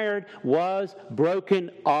desired was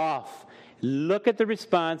broken off. Look at the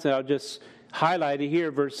response, and I'll just highlight it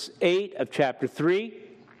here, verse 8 of chapter 3.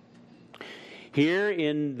 Here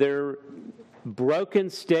in their broken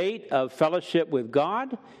state of fellowship with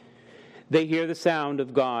God, they hear the sound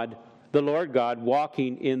of God, the Lord God,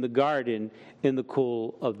 walking in the garden in the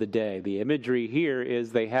cool of the day. The imagery here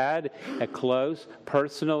is they had a close,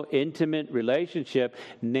 personal, intimate relationship.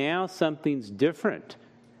 Now something's different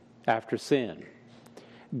after sin.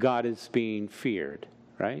 God is being feared,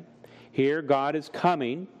 right? Here God is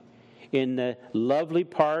coming in the lovely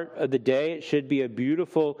part of the day. It should be a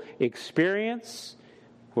beautiful experience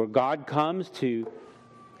where God comes to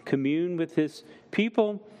commune with His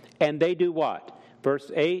people. And they do what?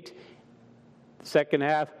 Verse 8, second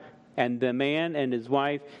half, and the man and his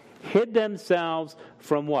wife hid themselves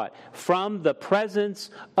from what? From the presence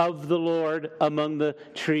of the Lord among the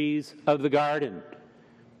trees of the garden.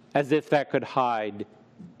 As if that could hide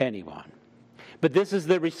anyone. But this is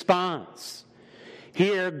the response.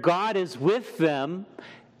 Here, God is with them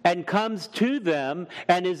and comes to them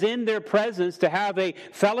and is in their presence to have a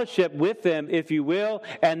fellowship with them, if you will.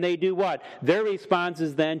 And they do what? Their response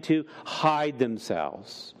is then to hide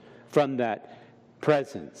themselves from that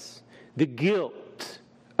presence. The guilt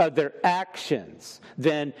of their actions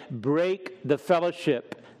then break the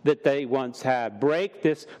fellowship that they once had. Break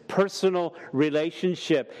this personal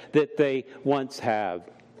relationship that they once had.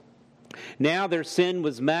 Now their sin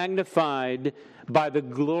was magnified by the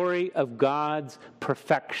glory of God's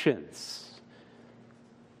perfections.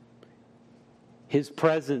 His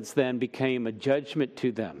presence then became a judgment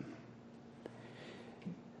to them.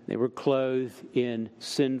 They were clothed in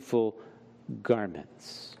sinful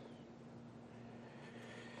garments.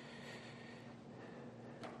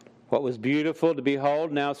 What was beautiful to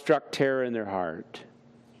behold now struck terror in their heart.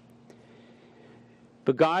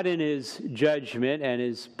 But God, in his judgment and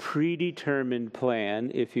his predetermined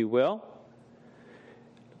plan, if you will,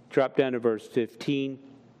 drop down to verse 15.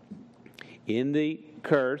 In the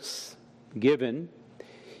curse given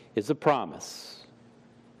is a promise.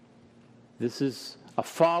 This is a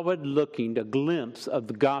forward-looking, a glimpse of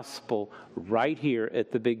the gospel right here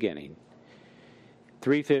at the beginning.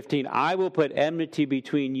 3:15, I will put enmity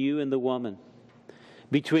between you and the woman,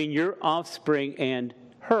 between your offspring and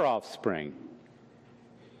her offspring.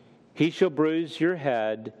 He shall bruise your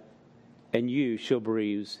head, and you shall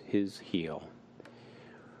bruise his heel.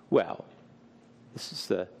 Well, this is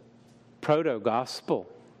the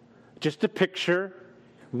proto-gospel. Just a picture.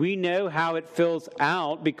 We know how it fills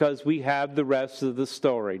out because we have the rest of the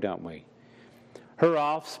story, don't we? Her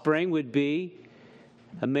offspring would be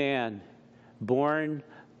a man born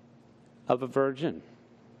of a virgin.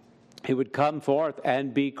 He would come forth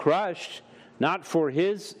and be crushed, not for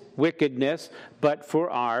his wickedness, but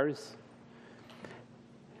for ours.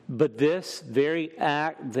 But this very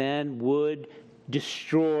act then would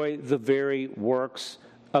destroy the very works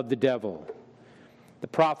of the devil. The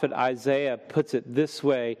prophet Isaiah puts it this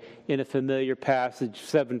way in a familiar passage,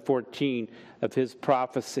 7:14 of his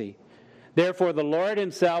prophecy. Therefore the Lord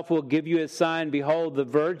himself will give you a sign. Behold, the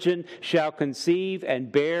virgin shall conceive and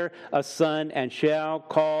bear a son and shall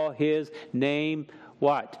call his name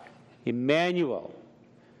what? Immanuel.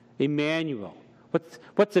 Immanuel.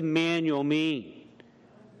 What's Immanuel mean?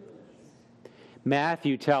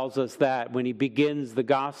 Matthew tells us that when he begins the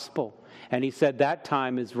gospel. And he said that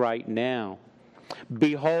time is right now.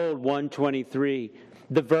 Behold, 1:23,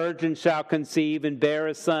 the virgin shall conceive and bear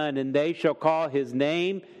a son, and they shall call his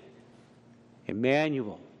name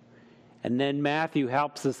Immanuel. And then Matthew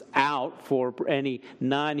helps us out for any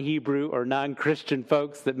non-Hebrew or non-Christian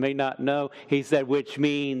folks that may not know. He said, which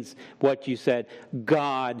means what you said,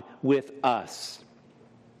 God with us.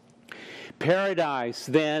 Paradise,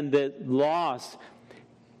 then, that lost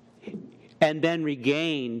and then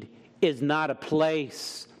regained is not a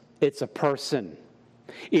place, it's a person.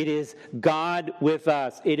 It is God with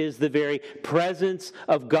us. It is the very presence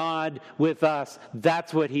of God with us.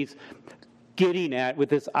 That's what he's getting at with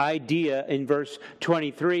this idea in verse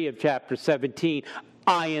 23 of chapter 17,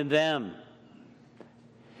 I and them.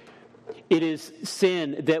 It is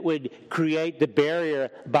sin that would create the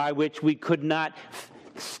barrier by which we could not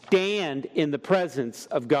stand in the presence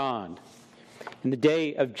of God. In the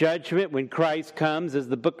day of judgment, when Christ comes, as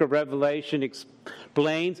the book of Revelation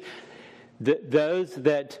explains, those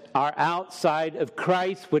that are outside of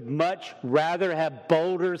Christ would much rather have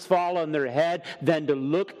boulders fall on their head than to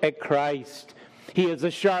look at Christ. He is a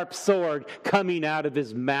sharp sword coming out of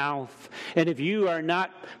his mouth. And if you are not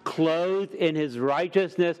clothed in his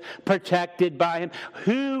righteousness, protected by him,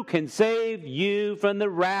 who can save you from the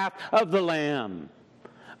wrath of the Lamb?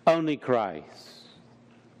 Only Christ.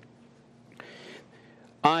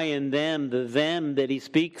 I and them, the them that he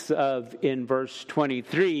speaks of in verse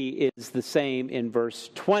 23 is the same in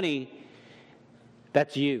verse 20.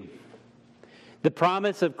 That's you. The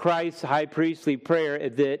promise of Christ's high priestly prayer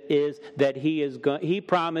that he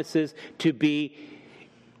promises to be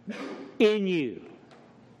in you,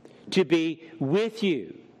 to be with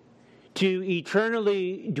you, to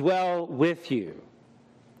eternally dwell with you.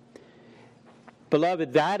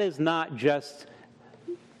 Beloved, that is not just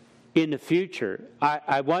in the future.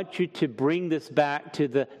 I want you to bring this back to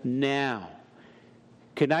the now.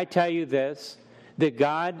 Can I tell you this? That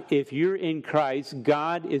God, if you're in Christ,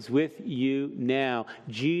 God is with you now.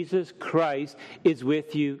 Jesus Christ is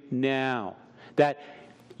with you now. That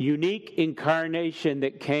unique incarnation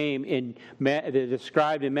that came that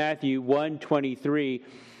described in Matthew 1:23,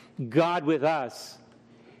 God with us.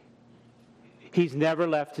 He's never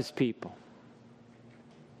left his people.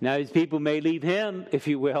 Now his people may leave him, if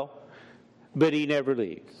you will, but he never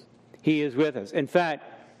leaves. He is with us. In fact,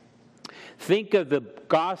 think of the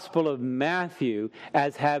Gospel of Matthew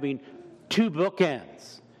as having two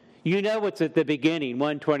bookends. You know what's at the beginning,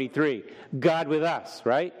 1:23, God with us,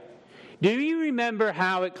 right? Do you remember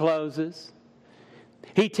how it closes?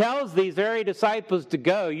 He tells these very disciples to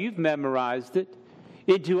go, you've memorized it,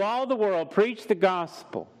 into all the world, preach the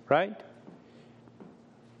gospel, right?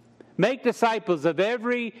 Make disciples of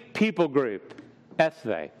every people group,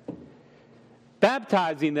 ethne,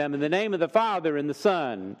 baptizing them in the name of the Father and the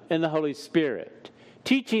Son and the Holy Spirit,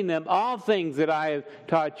 teaching them all things that I have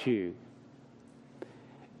taught you.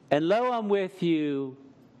 And lo, I'm with you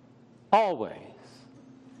always,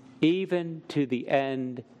 even to the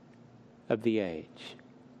end of the age.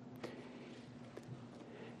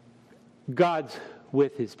 God's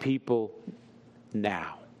with his people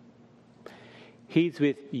now. He's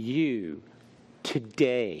with you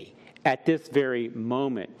today, at this very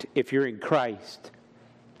moment, if you're in Christ,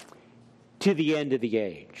 to the end of the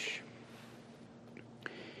age.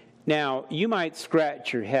 Now, you might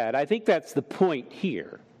scratch your head. I think that's the point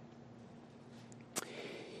here.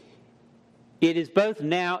 It is both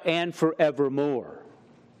now and forevermore.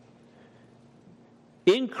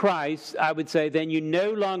 In Christ, I would say, then you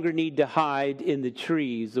no longer need to hide in the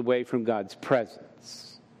trees away from God's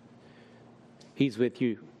presence. He's with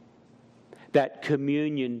you. That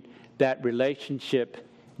communion, that relationship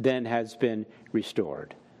then has been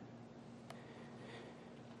restored.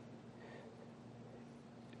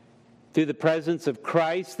 Through the presence of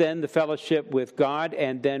Christ, then the fellowship with God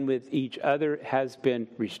and then with each other has been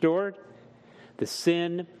restored. The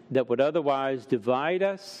sin that would otherwise divide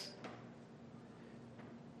us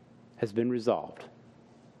has been resolved.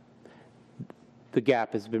 The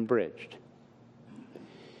gap has been bridged.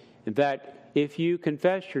 In fact, if you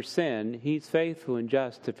confess your sin, he's faithful and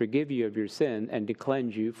just to forgive you of your sin and to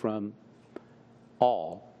cleanse you from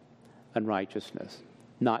all unrighteousness,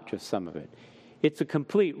 not just some of it. It's a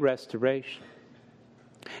complete restoration.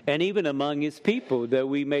 And even among his people, though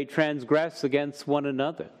we may transgress against one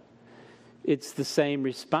another, it's the same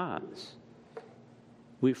response.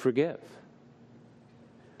 We forgive.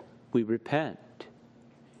 We repent.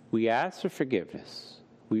 We ask for forgiveness.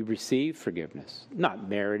 We receive forgiveness. Not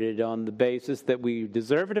merited on the basis that we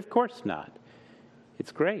deserve it, of course not.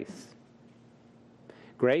 It's grace.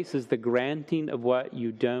 Grace is the granting of what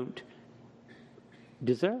you don't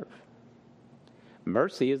deserve.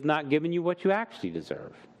 Mercy is not giving you what you actually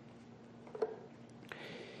deserve.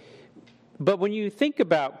 But when you think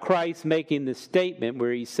about Christ making this statement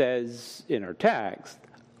where he says in our text,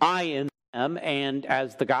 I in them, and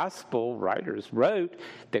as the gospel writers wrote,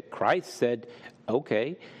 that Christ said,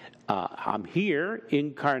 okay, I'm here,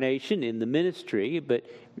 incarnation in the ministry, but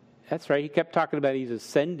that's right, he kept talking about he's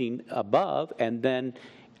ascending above, and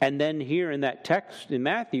then here in that text in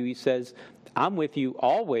Matthew, he says, I'm with you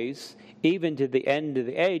always, even to the end of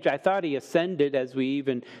the age. I thought he ascended, as we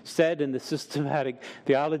even said in the systematic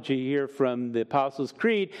theology here from the Apostles'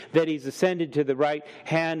 Creed, that he's ascended to the right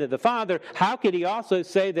hand of the Father. How could he also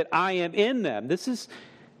say that I am in them? This is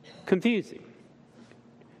confusing,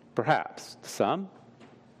 perhaps, to some.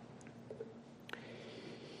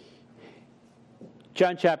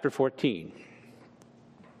 John chapter 14.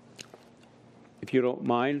 If you don't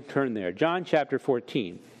mind, turn there. John chapter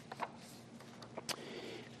 14.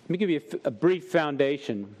 Let me give you a brief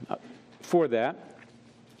foundation for that.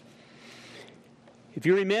 If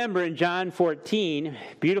you remember in John 14,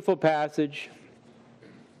 beautiful passage.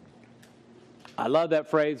 I love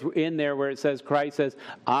that phrase in there where it says, Christ says,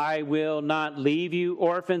 I will not leave you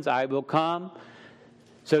orphans, I will come.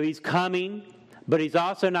 So he's coming, but he's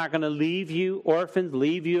also not going to leave you orphans,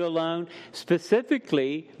 leave you alone.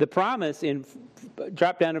 Specifically, the promise in,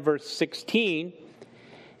 drop down to verse 16,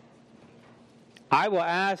 I will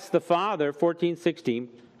ask the Father, 14:16,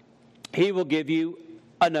 he will give you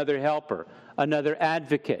another helper, another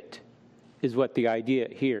advocate, is what the idea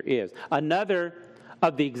here is. Another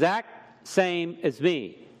of the exact same as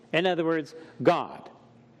me. In other words, God.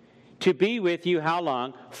 To be with you how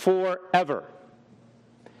long? Forever.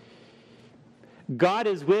 God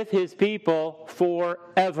is with his people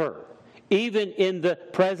forever. Even in the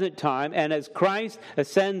present time, and as Christ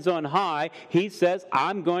ascends on high, he says,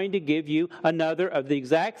 I'm going to give you another of the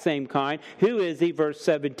exact same kind. Who is he? Verse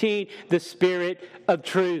 17, the Spirit of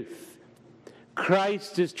truth.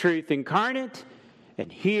 Christ is truth incarnate, and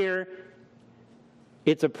here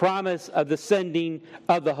it's a promise of the sending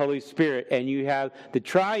of the Holy Spirit, and you have the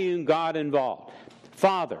triune God involved.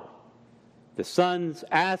 Father, the Son's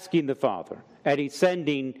asking the Father, and he's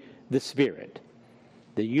sending the Spirit.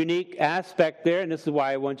 The unique aspect there, and this is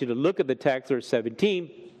why I want you to look at the text, verse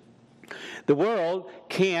 17, the world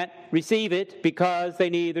can't receive it because they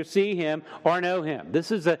neither see him or know him.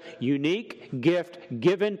 This is a unique gift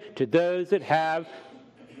given to those that have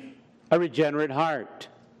a regenerate heart,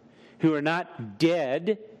 who are not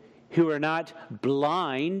dead, who are not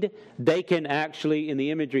blind. They can actually, in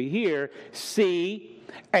the imagery here, see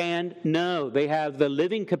and know. They have the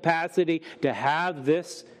living capacity to have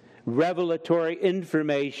this revelatory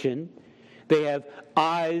information. They have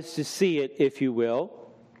eyes to see it, if you will.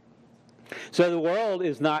 So the world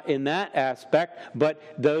is not in that aspect, but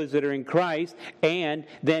those that are in Christ. And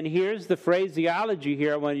then here's the phraseology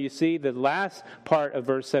here. I want you to see the last part of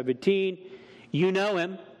verse 17. You know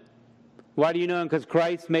him. Why do you know him? Because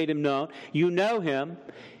Christ made him known. You know him.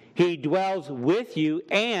 He dwells with you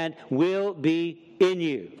and will be in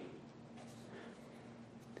you.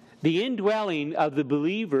 The indwelling of the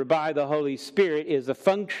believer by the Holy Spirit is a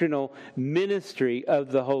functional ministry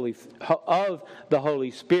of the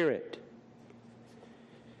Holy Spirit.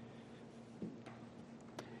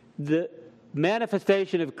 The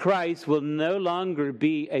manifestation of Christ will no longer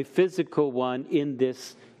be a physical one in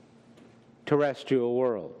this terrestrial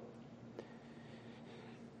world.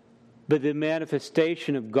 But the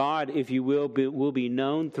manifestation of God, if you will be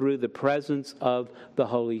known through the presence of the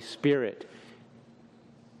Holy Spirit.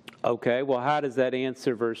 Okay, well, how does that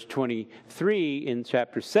answer verse 23 in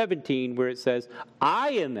chapter 17 where it says,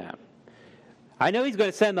 I in them? I know he's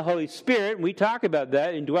going to send the Holy Spirit, and we talk about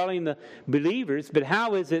that, indwelling the believers, but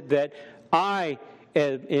how is it that I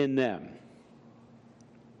am in them?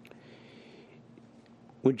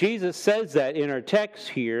 When Jesus says that in our text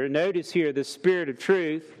here, notice here the Spirit of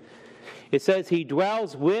truth, it says he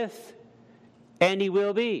dwells with and he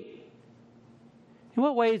will be. In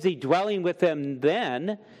what way is he dwelling with them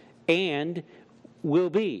then and will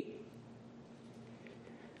be?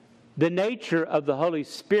 The nature of the Holy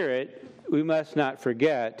Spirit, we must not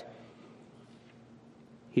forget,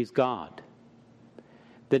 he's God.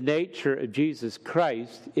 The nature of Jesus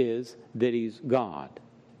Christ is that he's God.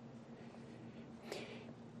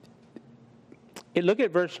 And look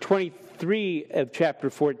at verse 23 of chapter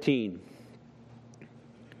 14.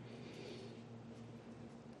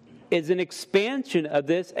 Is an expansion of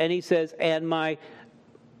this, and he says, and we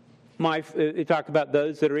talk about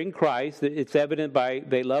those that are in Christ, it's evident by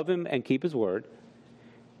they love him and keep his word.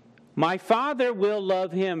 My Father will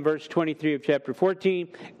love him, verse 23 of chapter 14,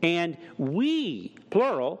 and we,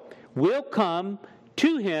 plural, will come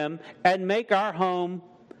to him and make our home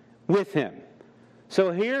with him.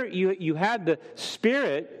 So here you had the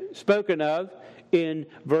Spirit spoken of in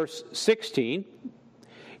verse 16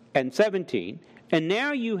 and 17, and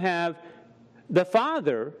now you have the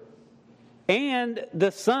Father and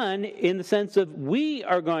the Son in the sense of we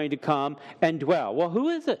are going to come and dwell. Well, who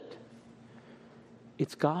is it?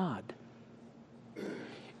 It's God.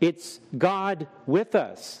 It's God with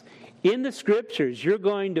us. In the Scriptures, you're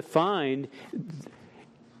going to find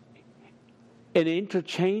an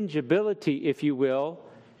interchangeability, if you will,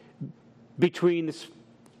 between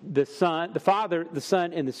the Son, the Father, the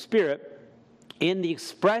Son, and the Spirit in the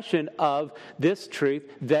expression of this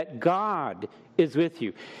truth that God is with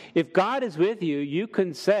you. If God is with you, you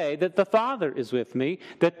can say that the Father is with me,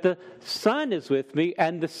 that the Son is with me,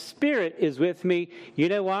 and the Spirit is with me. You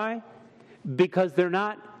know why? Because they're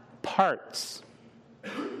not parts.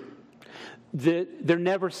 They're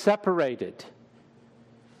never separated.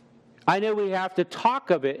 I know we have to talk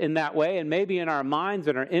of it in that way, and maybe in our minds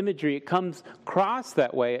and our imagery it comes across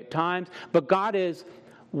that way at times, but God is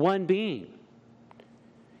one being.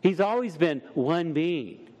 He's always been one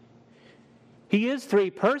being. He is three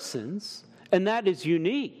persons, and that is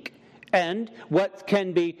unique. And what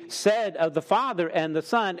can be said of the Father and the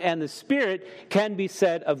Son and the Spirit can be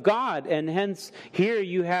said of God. And hence, here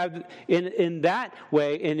you have, in that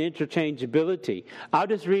way, an interchangeability. I'll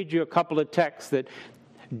just read you a couple of texts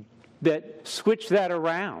that switch that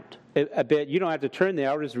around a bit. You don't have to turn there.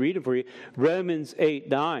 I'll just read it for you. Romans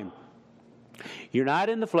 8:9. You're not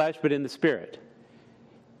in the flesh, but in the Spirit.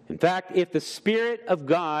 In fact, if the Spirit of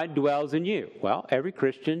God dwells in you, well, every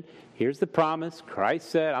Christian, here's the promise. Christ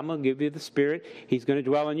said, I'm going to give you the Spirit. He's going to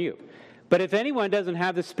dwell in you. But if anyone doesn't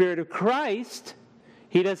have the Spirit of Christ,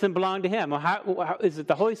 he doesn't belong to him. Well, how is it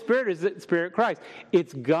the Holy Spirit or is it the Spirit of Christ?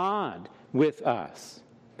 It's God with us.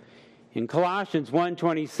 In Colossians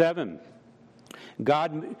 1:27,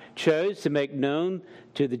 God chose to make known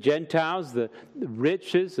to the Gentiles the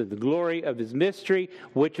riches and the glory of his mystery,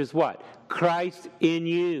 which is what? Christ in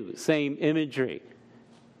you. Same imagery.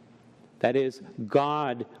 That is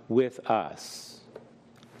God with us.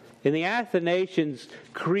 In the Athanasians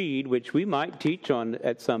Creed, which we might teach on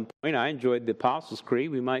at some point, I enjoyed the Apostles'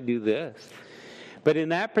 Creed, we might do this. But in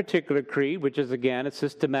that particular creed, which is again a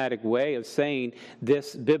systematic way of saying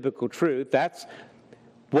this biblical truth, that's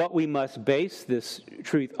what we must base this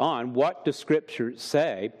truth on. What does Scripture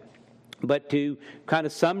say? But to kind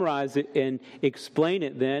of summarize it and explain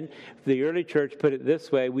it then, the early church put it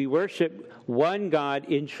this way: we worship one God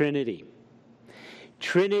in Trinity.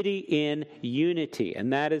 Trinity in unity,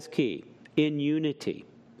 and that is key. In unity.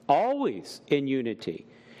 Always in unity.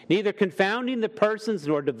 Neither confounding the persons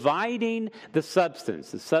nor dividing the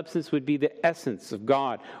substance. The substance would be the essence of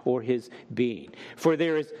God or his being. For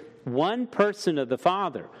there is one person of the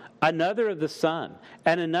Father, another of the Son,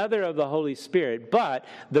 and another of the Holy Spirit. But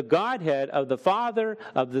the Godhead of the Father,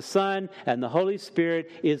 of the Son, and the Holy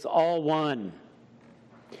Spirit is all one.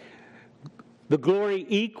 The glory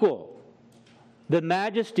equal. The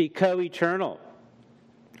majesty co-eternal.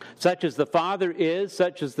 Such as the Father is,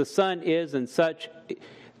 such as the Son is, and such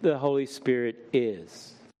the Holy Spirit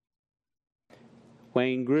is.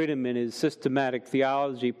 Wayne Grudem, in his systematic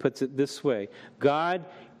theology, puts it this way: God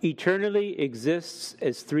eternally exists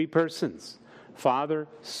as three persons, Father,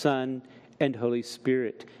 Son, and Holy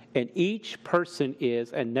Spirit. And each person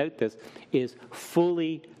is, and note this, is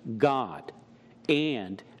fully God.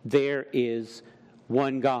 And there is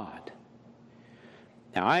one God.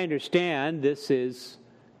 Now, I understand this is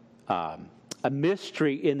a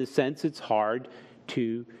mystery in the sense it's hard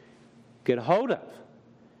to get a hold of,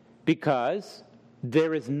 because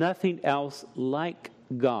there is nothing else like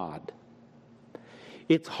God.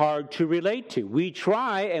 It's hard to relate to. We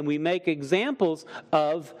try and we make examples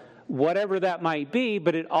of whatever that might be,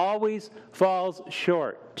 but it always falls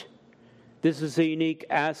short. This is a unique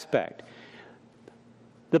aspect.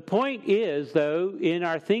 The point is, though, in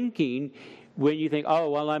our thinking, when you think, oh,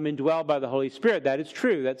 well, I'm indwelled by the Holy Spirit, that is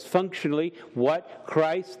true. That's functionally what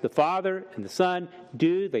Christ, the Father, and the Son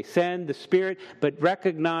do. They send the Spirit. But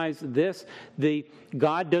recognize this,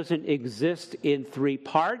 God doesn't exist in three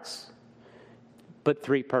parts, but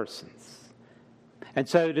three persons. And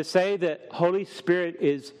so to say that Holy Spirit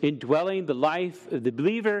is indwelling the life of the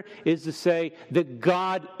believer is to say that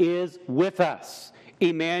God is with us.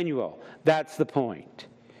 Immanuel. That's the point.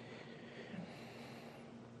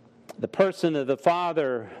 The person of the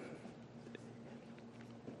Father,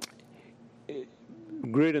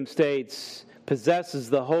 Grudem states, possesses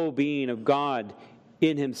the whole being of God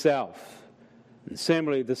in himself. And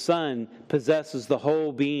similarly, the Son possesses the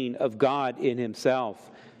whole being of God in himself.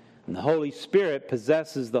 And the Holy Spirit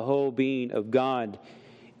possesses the whole being of God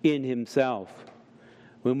in himself.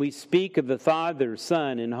 When we speak of the Father,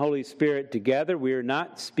 Son, and Holy Spirit together, we are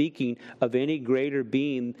not speaking of any greater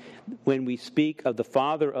being when we speak of the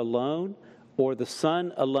Father alone, or the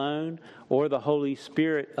Son alone, or the Holy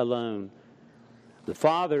Spirit alone. The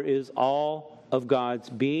Father is all of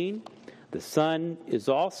God's being. The Son is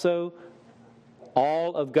also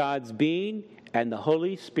all of God's being, and the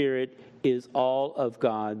Holy Spirit is all of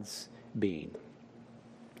God's being.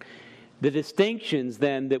 The distinctions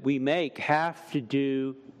then that we make have to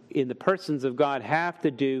do, in the persons of God, have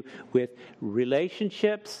to do with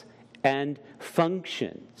relationships and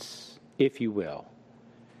functions, if you will.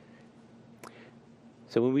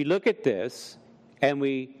 So when we look at this and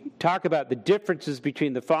we talk about the differences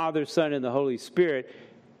between the Father, Son, and the Holy Spirit,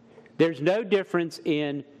 there's no difference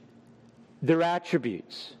in their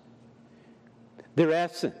attributes, their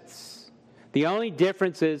essence. The only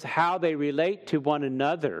difference is how they relate to one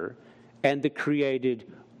another and the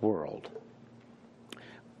created world.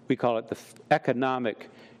 We call it the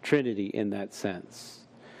economic trinity in that sense.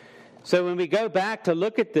 So when we go back to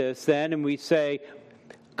look at this then and we say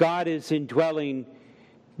God is indwelling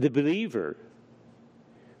the believer,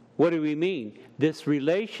 what do we mean? This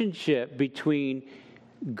relationship between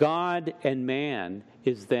God and man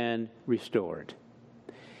is then restored.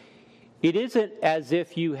 It isn't as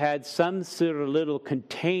if you had some sort of little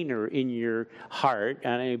container in your heart.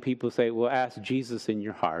 I know people say, well, ask Jesus in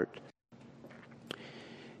your heart.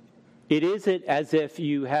 It isn't as if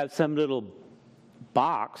you have some little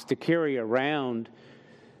box to carry around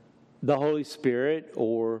the Holy Spirit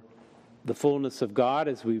or the fullness of God,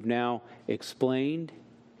 as we've now explained.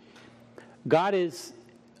 God is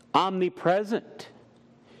omnipresent.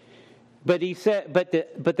 But he said,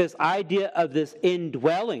 but this idea of this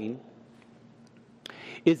indwelling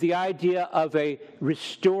is the idea of a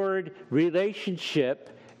restored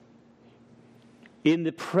relationship in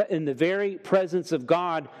the very presence of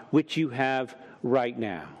God, which you have right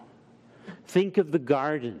now. Think of the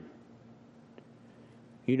garden.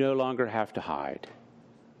 You no longer have to hide.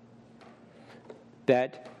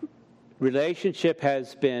 That relationship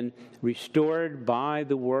has been restored by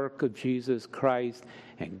the work of Jesus Christ,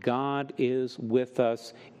 and God is with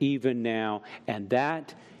us even now. And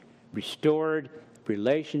that restored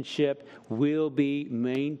relationship will be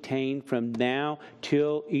maintained from now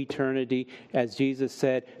till eternity, as Jesus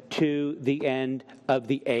said, to the end of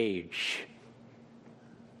the age.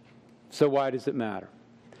 So why does it matter?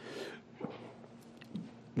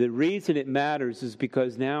 The reason it matters is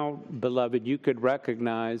because now, beloved, you could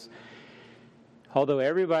recognize, although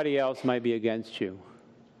everybody else might be against you,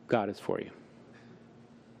 God is for you.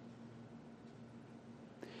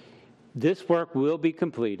 This work will be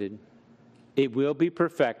completed. It will be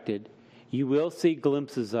perfected. You will see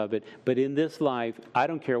glimpses of it. But in this life, I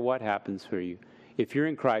don't care what happens for you. If you're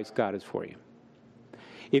in Christ, God is for you.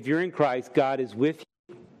 If you're in Christ, God is with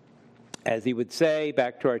you. As he would say,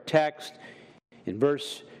 back to our text, in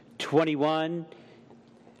verse 21,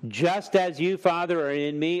 Just as you, Father, are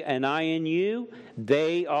in me and I in you,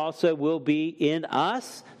 they also will be in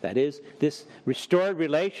us. That is, this restored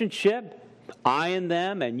relationship, I in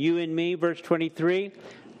them and you in me, verse 23,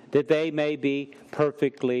 that they may be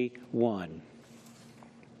perfectly one.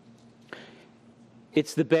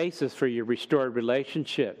 It's the basis for your restored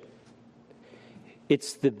relationship.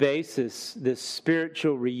 It's the basis, this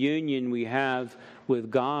spiritual reunion we have with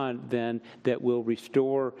God then, that will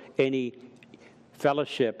restore any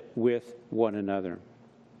fellowship with one another.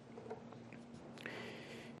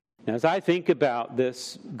 Now, as I think about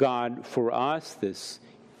this God for us, this,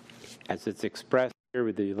 as it's expressed here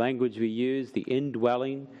with the language we use, the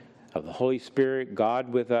indwelling of the Holy Spirit,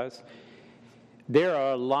 God with us, there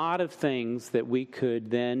are a lot of things that we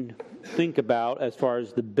could then think about as far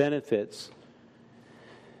as the benefits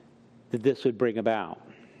that this would bring about.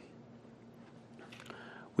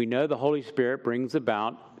 We know the Holy Spirit brings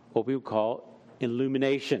about what we would call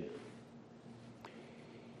illumination.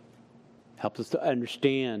 Helps us to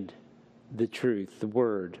understand the truth, the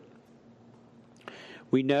Word.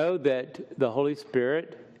 We know that the Holy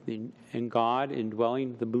Spirit and God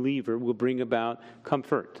indwelling the believer will bring about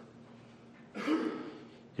comfort.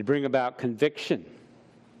 It bring about conviction.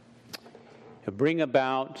 It bring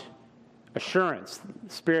about assurance.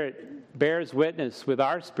 The Spirit bears witness with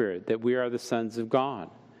our spirit that we are the sons of God.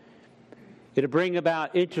 It'll bring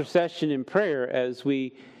about intercession and prayer as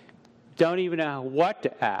we don't even know what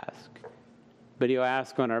to ask, but He'll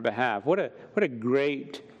ask on our behalf. What a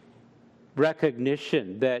great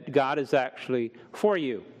recognition that God is actually for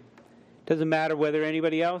you. Doesn't matter whether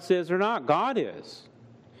anybody else is or not, God is.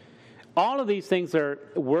 All of these things are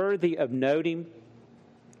worthy of noting,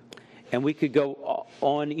 and we could go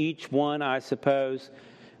on each one, I suppose,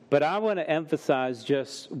 but I want to emphasize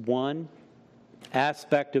just one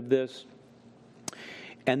aspect of this,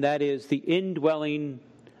 and that is the indwelling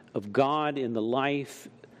of God in the life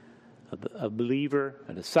of a believer,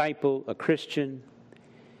 a disciple, a Christian.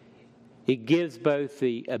 It gives both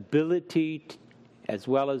the ability as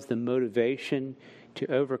well as the motivation to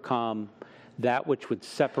overcome that which would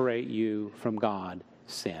separate you from God,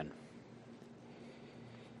 sin.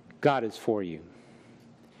 God is for you.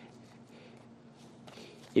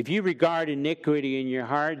 If you regard iniquity in your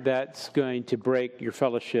heart, that's going to break your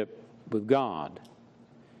fellowship with God.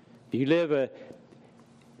 If you live a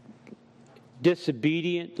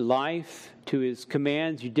disobedient life to His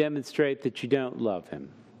commands, you demonstrate that you don't love Him.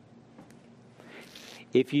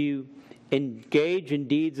 If you engage in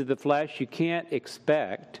deeds of the flesh, you can't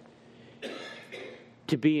expect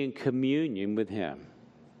to be in communion with Him.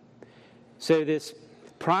 So this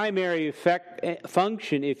primary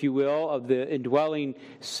function, if you will, of the indwelling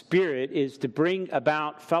Spirit is to bring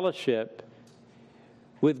about fellowship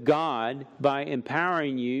with God by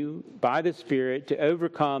empowering you by the Spirit to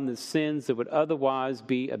overcome the sins that would otherwise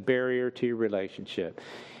be a barrier to your relationship.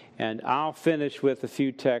 And I'll finish with a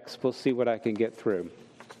few texts. We'll see what I can get through.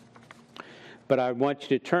 But I want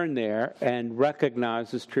you to turn there and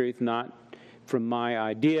recognize this truth, not from my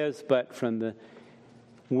ideas, but from the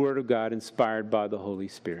Word of God inspired by the Holy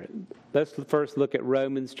Spirit. Let's first look at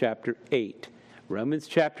Romans chapter 8. Romans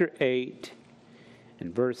chapter 8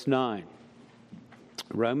 and verse 9.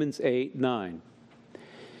 Romans 8:9.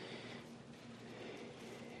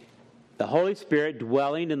 The Holy Spirit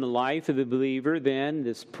dwelling in the life of the believer, then,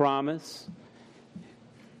 this promise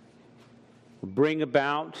will bring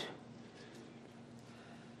about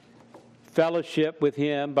fellowship with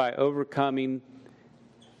Him by overcoming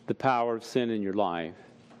the power of sin in your life.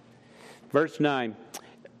 Verse 9.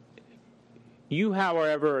 You,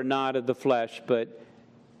 however, are not of the flesh, but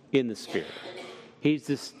in the Spirit. He's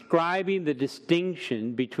describing the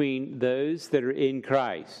distinction between those that are in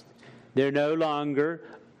Christ. They're no longer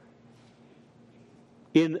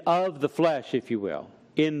of the flesh, if you will,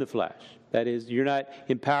 in the flesh. That is, you're not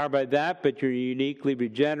empowered by that, but you're uniquely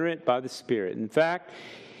regenerate by the Spirit. In fact,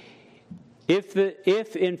 if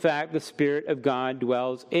in fact the Spirit of God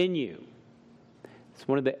dwells in you, it's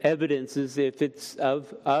one of the evidences if it's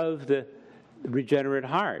of the regenerate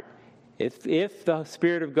heart. If the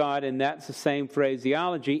Spirit of God, and that's the same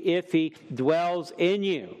phraseology, if He dwells in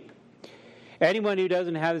you. Anyone who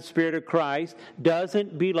doesn't have the Spirit of Christ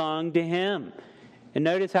doesn't belong to Him. And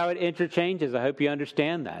notice how it interchanges. I hope you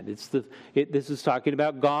understand that. This is talking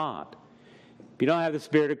about God. If you don't have the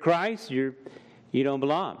Spirit of Christ, you don't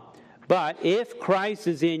belong. But if Christ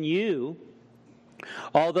is in you,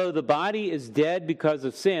 although the body is dead because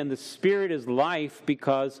of sin, the Spirit is life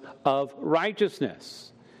because of righteousness.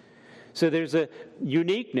 So there's a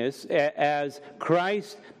uniqueness as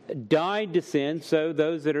Christ died to sin, so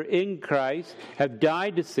those that are in Christ have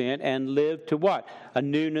died to sin and lived to what? A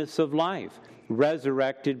newness of life,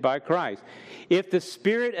 resurrected by Christ. If the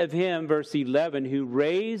Spirit of Him, verse 11, who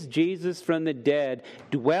raised Jesus from the dead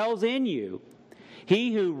dwells in you,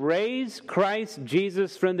 He who raised Christ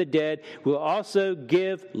Jesus from the dead will also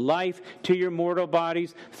give life to your mortal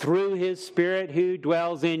bodies through His Spirit who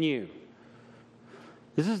dwells in you.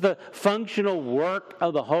 This is the functional work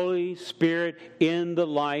of the Holy Spirit in the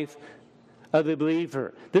life of the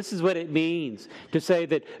believer. This is what it means to say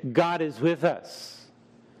that God is with us.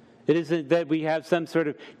 It isn't that we have some sort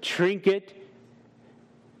of trinket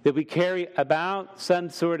that we carry about, some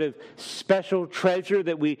sort of special treasure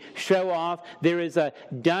that we show off. There is a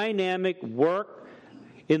dynamic work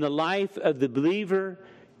in the life of the believer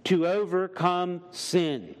to overcome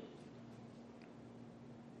sin,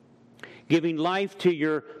 giving life to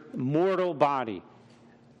your mortal body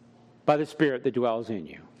by the Spirit that dwells in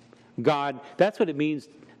you. God, that's what it means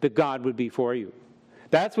that God would be for you.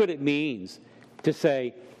 That's what it means to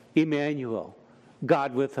say, Immanuel,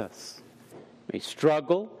 God with us. May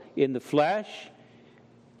struggle in the flesh.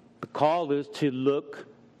 The call is to look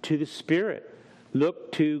to the Spirit.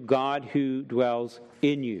 Look to God who dwells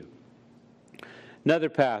in you. Another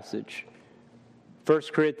passage, 1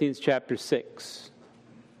 Corinthians chapter 6.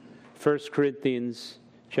 1 Corinthians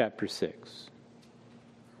chapter 6.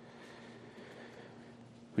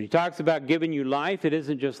 When he talks about giving you life, it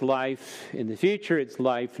isn't just life in the future, it's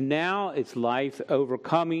life now. It's life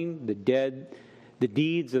overcoming the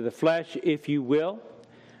deeds of the flesh, if you will.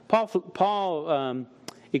 Paul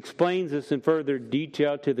explains this in further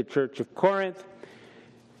detail to the church of Corinth,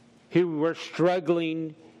 who were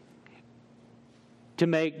struggling to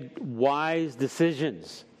make wise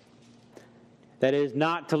decisions. That is,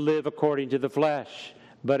 not to live according to the flesh,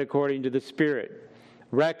 but according to the Spirit,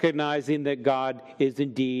 recognizing that God is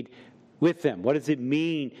indeed with them. What does it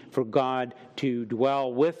mean for God to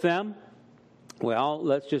dwell with them? Well,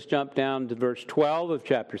 let's just jump down to verse 12 of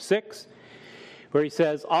chapter 6, where he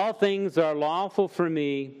says, all things are lawful for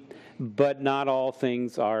me, but not all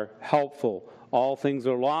things are helpful. All things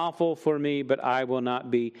are lawful for me, but I will not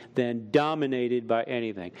be then dominated by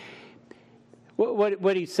anything.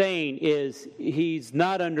 What he's saying is he's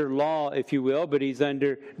not under law, if you will, but he's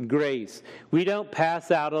under grace. We don't pass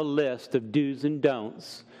out a list of do's and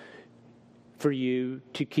don'ts for you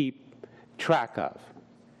to keep track of.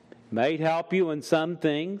 It might help you in some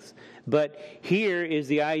things, but here is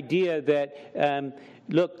the idea that,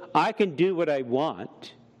 look, I can do what I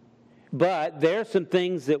want, but there are some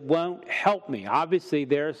things that won't help me. Obviously,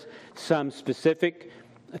 there's some specific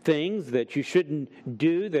things that you shouldn't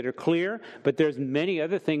do that are clear, but there's many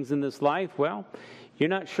other things in this life, well, you're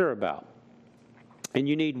not sure about. And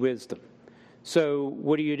you need wisdom. So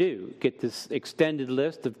what do? Get this extended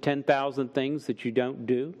list of 10,000 things that you don't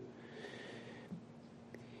do?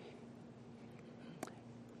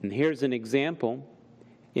 And here's an example.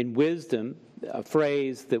 In wisdom, a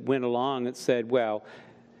phrase that went along that said, well,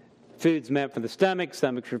 food's meant for the stomach,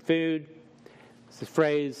 stomach's for food. It's a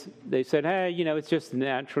phrase, they said, hey, it's just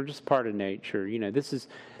natural, just part of nature. This is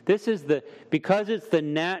because it's the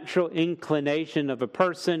natural inclination of a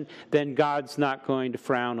person, then God's not going to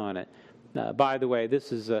frown on it. By the way,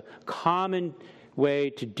 this is a common way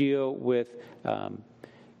to deal with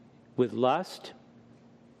lust,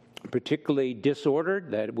 particularly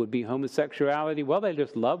disordered, that would be homosexuality. Well, they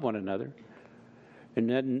just love one another. And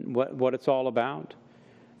then what it's all about?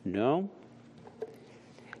 No.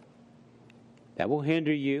 That will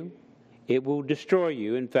hinder you. It will destroy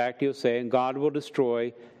you. In fact, he'll say, and God will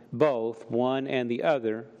destroy both, one and the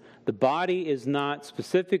other. The body is not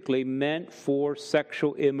specifically meant for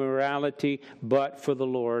sexual immorality, but for the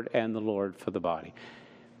Lord, and the Lord for the body.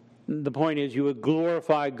 The point is, you would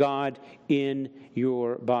glorify God in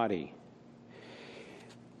your body.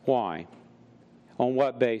 Why? On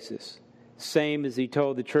what basis? Same as he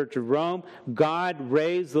told the church of Rome, God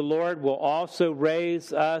raised the Lord will also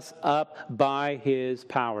raise us up by his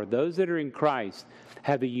power. Those that are in Christ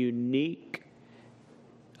have a unique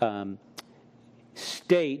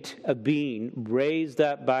state of being raised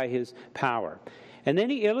up by his power. And then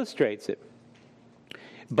he illustrates it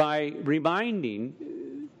by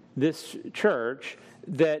reminding this church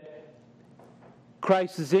that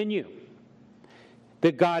Christ is in you,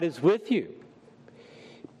 that God is with you.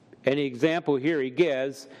 An example here he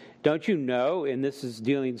gives, don't you know, and this is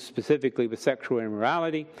dealing specifically with sexual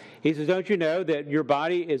immorality, he says, don't you know that your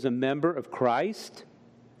body is a member of Christ?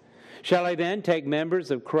 Shall I then take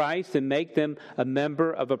members of Christ and make them a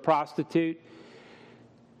member of a prostitute?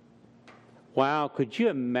 Wow, could you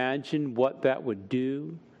imagine what that would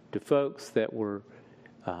do to folks that were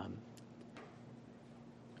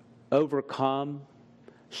overcome,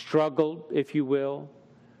 struggled, if you will,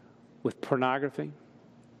 with pornography?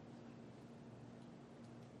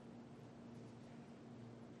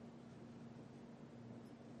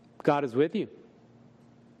 God is with you.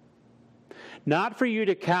 Not for you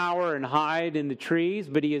to cower and hide in the trees,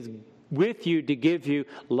 but He is with you to give you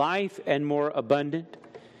life and more abundant.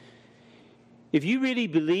 If you really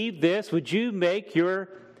believe this, would you make your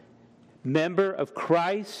member of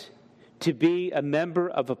Christ to be a member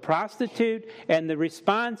of a prostitute? And the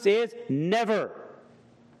response is never.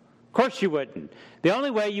 Of course you wouldn't. The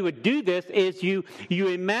only way you would do this is you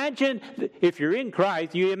imagine, if you're in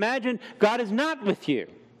Christ, you imagine God is not with you.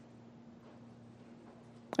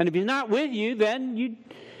 And if He's not with you, then you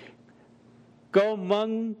go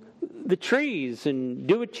among the trees and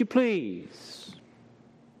do what you please.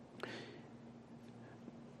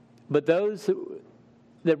 But those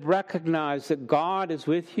that recognize that God is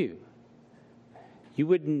with you, you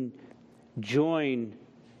wouldn't join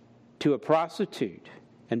to a prostitute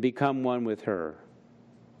and become one with her.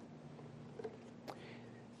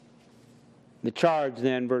 The charge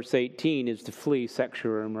then, verse 18, is to flee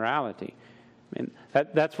sexual immorality. And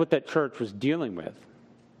that's what that church was dealing with.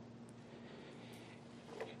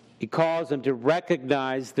 He calls them to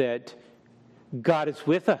recognize that God is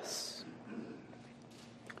with us.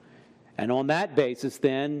 And on that basis,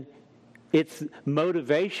 then, it's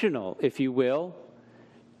motivational, if you will,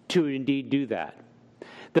 to indeed do that.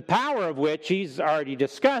 The power of which he's already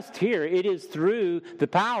discussed here, it is through the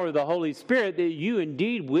power of the Holy Spirit that you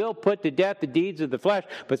indeed will put to death the deeds of the flesh.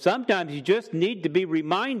 But sometimes you just need to be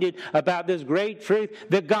reminded about this great truth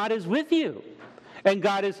that God is with you and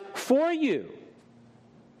God is for you.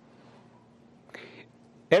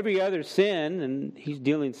 Every other sin, and he's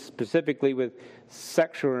dealing specifically with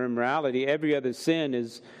sexual immorality, every other sin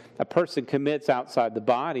is a person commits outside the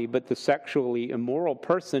body, but the sexually immoral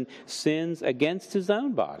person sins against his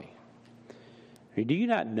own body. Do you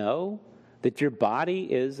not know that your body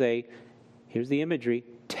is here's the imagery,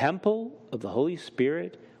 temple of the Holy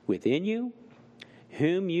Spirit within you,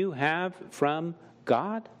 whom you have from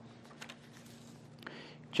God?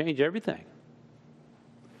 Change everything.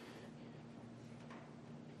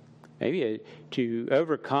 Maybe to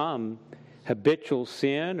overcome habitual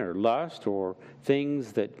sin or lust or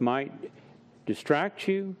things that might distract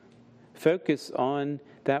you, focus on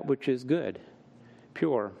that which is good,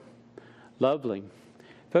 pure, lovely.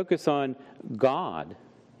 Focus on God.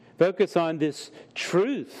 Focus on this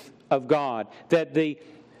truth of God, that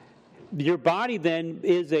your body then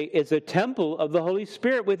is a temple of the Holy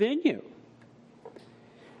Spirit within you.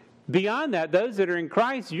 Beyond that, those that are in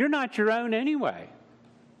Christ, you're not your own anyway.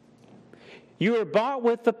 You are bought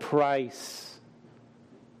with a price.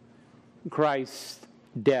 Christ's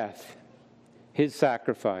death, His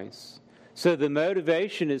sacrifice. So the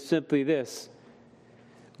motivation is simply this: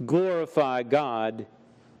 glorify God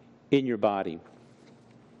in your body.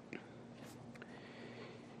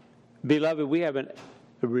 Beloved, we have a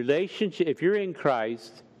relationship. If you're in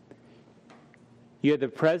Christ, you have the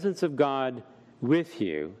presence of God with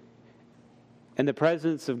you and the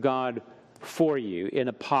presence of God for you in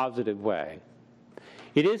a positive way.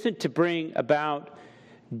 It isn't to bring about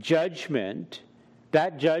judgment.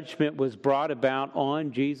 That judgment was brought about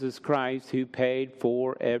on Jesus Christ, who paid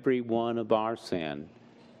for every one of our sin.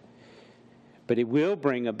 But it will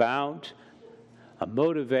bring about a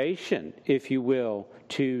motivation, if you will,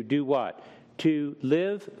 to do what? To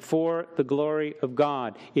live for the glory of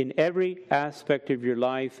God in every aspect of your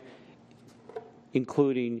life,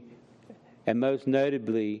 including and most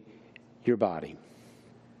notably your body.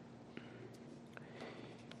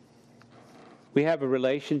 We have a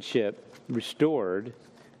relationship restored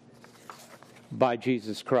by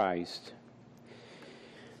Jesus Christ.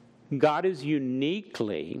 God is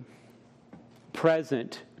uniquely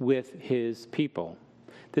present with His people.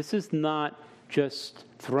 This is not just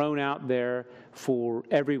thrown out there for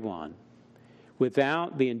everyone.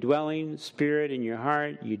 Without the indwelling Spirit in your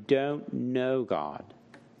heart, you don't know God.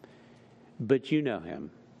 But you know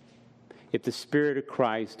Him if the Spirit of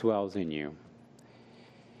Christ dwells in you.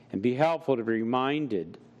 And be helpful to be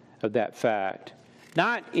reminded of that fact.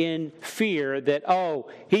 Not in fear that,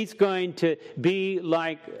 he's going to be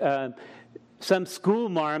like some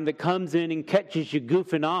schoolmarm that comes in and catches you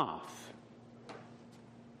goofing off.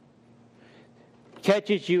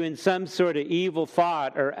 Catches you in some sort of evil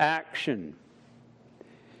thought or action.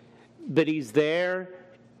 But He's there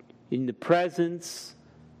in the presence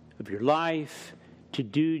of your life to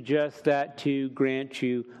do just that, to grant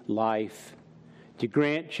you life. To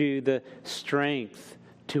grant you the strength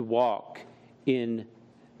to walk in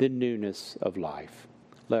the newness of life.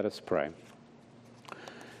 Let us pray.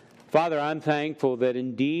 Father, I'm thankful that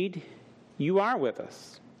indeed you are with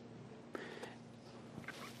us.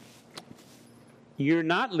 You're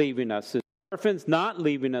not leaving us as orphans, not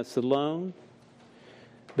leaving us alone,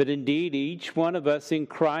 but indeed each one of us in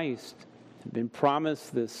Christ have been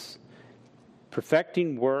promised this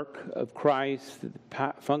perfecting work of Christ,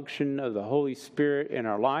 the function of the Holy Spirit in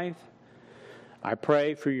our life. I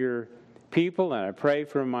pray for your people, and I pray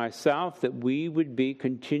for myself that we would be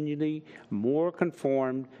continually more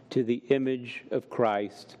conformed to the image of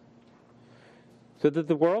Christ, so that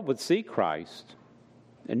the world would see Christ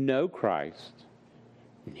and know Christ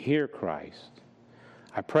and hear Christ.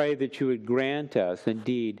 I pray that you would grant us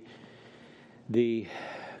indeed the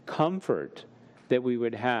comfort that we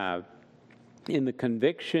would have in the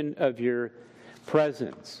conviction of your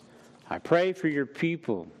presence. I pray for your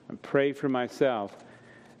people. I pray for myself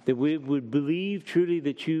that we would believe truly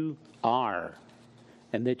that you are,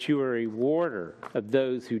 and that you are a rewarder of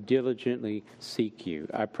those who diligently seek you.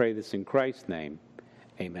 I pray this in Christ's name.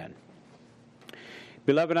 Amen.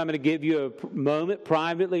 Beloved, I'm going to give you a moment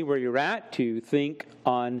privately where you're at to think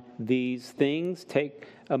on these things. Take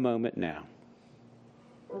a moment now.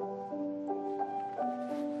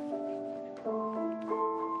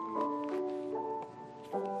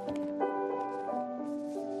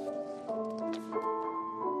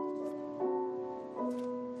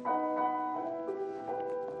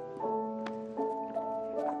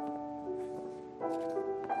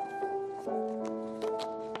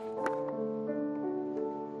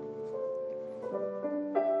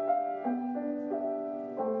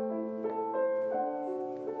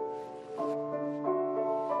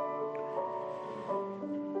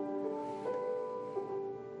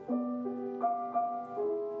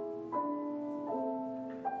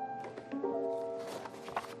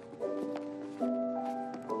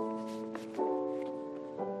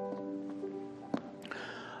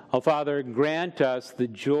 Oh, Father, grant us the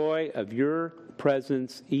joy of your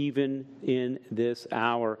presence even in this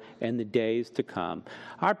hour and the days to come.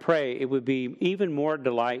 I pray it would be even more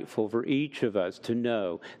delightful for each of us to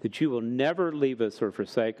know that you will never leave us or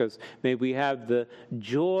forsake us. May we have the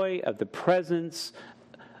joy of the presence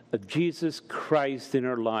of Jesus Christ in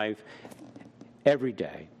our life every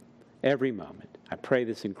day, every moment. I pray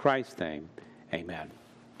this in Christ's name. Amen.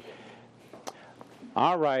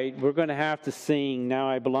 All right, we're going to have to sing Now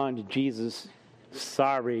I Belong to Jesus.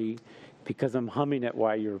 Sorry, because I'm humming it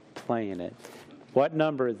while you're playing it. What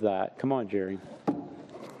number is that? Come on, Jerry.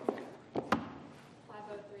 503.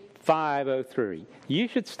 503. You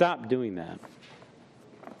should stop doing that.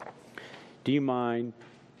 Do you mind?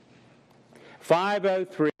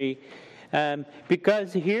 503.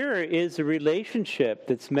 Because here is a relationship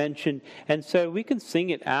that's mentioned, and so we can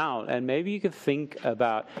sing it out, and maybe you can think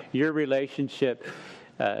about your relationship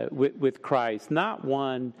with Christ, not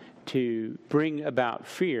one to bring about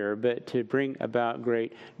fear, but to bring about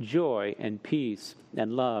great joy and peace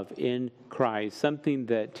and love in Christ, something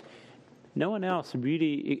that no one else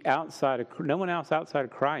outside of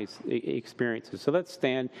Christ experiences. So let's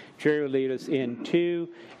stand. Jerry will lead us in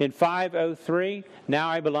 503. Now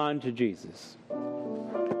I belong to Jesus.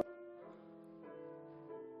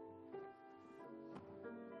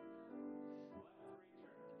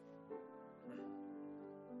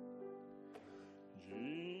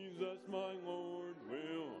 Jesus, my Lord,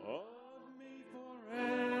 will hug me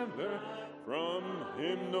forever. From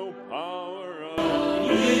him no power of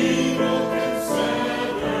evil can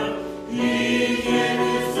sever. He gave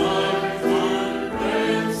his life for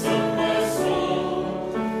ransom my soul.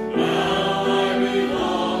 Now I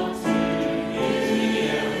belong to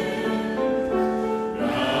him.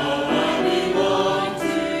 Now I belong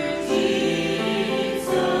to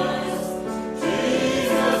Jesus.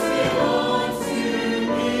 Jesus belongs to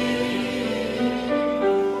me.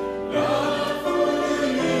 Not for the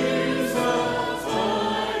years of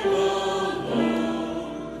time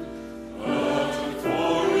alone, but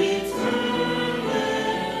for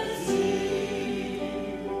eternity.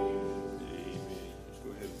 Amen. Let's go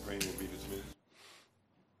ahead and pray and we'll be dismissed.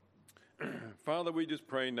 Father, we just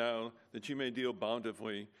pray now that you may deal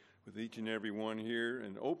bountifully with each and every one here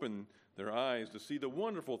and open their eyes to see the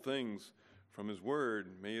wonderful things from his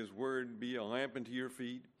word. May his word be a lamp unto your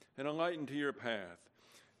feet and a light unto your path.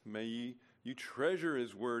 May you treasure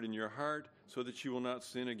his word in your heart so that you will not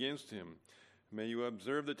sin against him. May you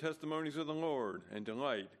observe the testimonies of the Lord and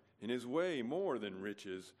delight in his way more than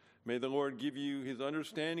riches. May the Lord give you his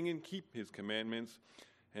understanding and keep his commandments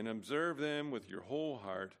and observe them with your whole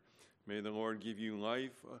heart. May the Lord give you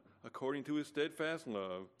life according to his steadfast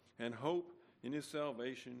love and hope in his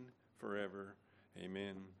salvation forever.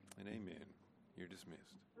 Amen and amen. You're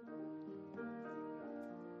dismissed.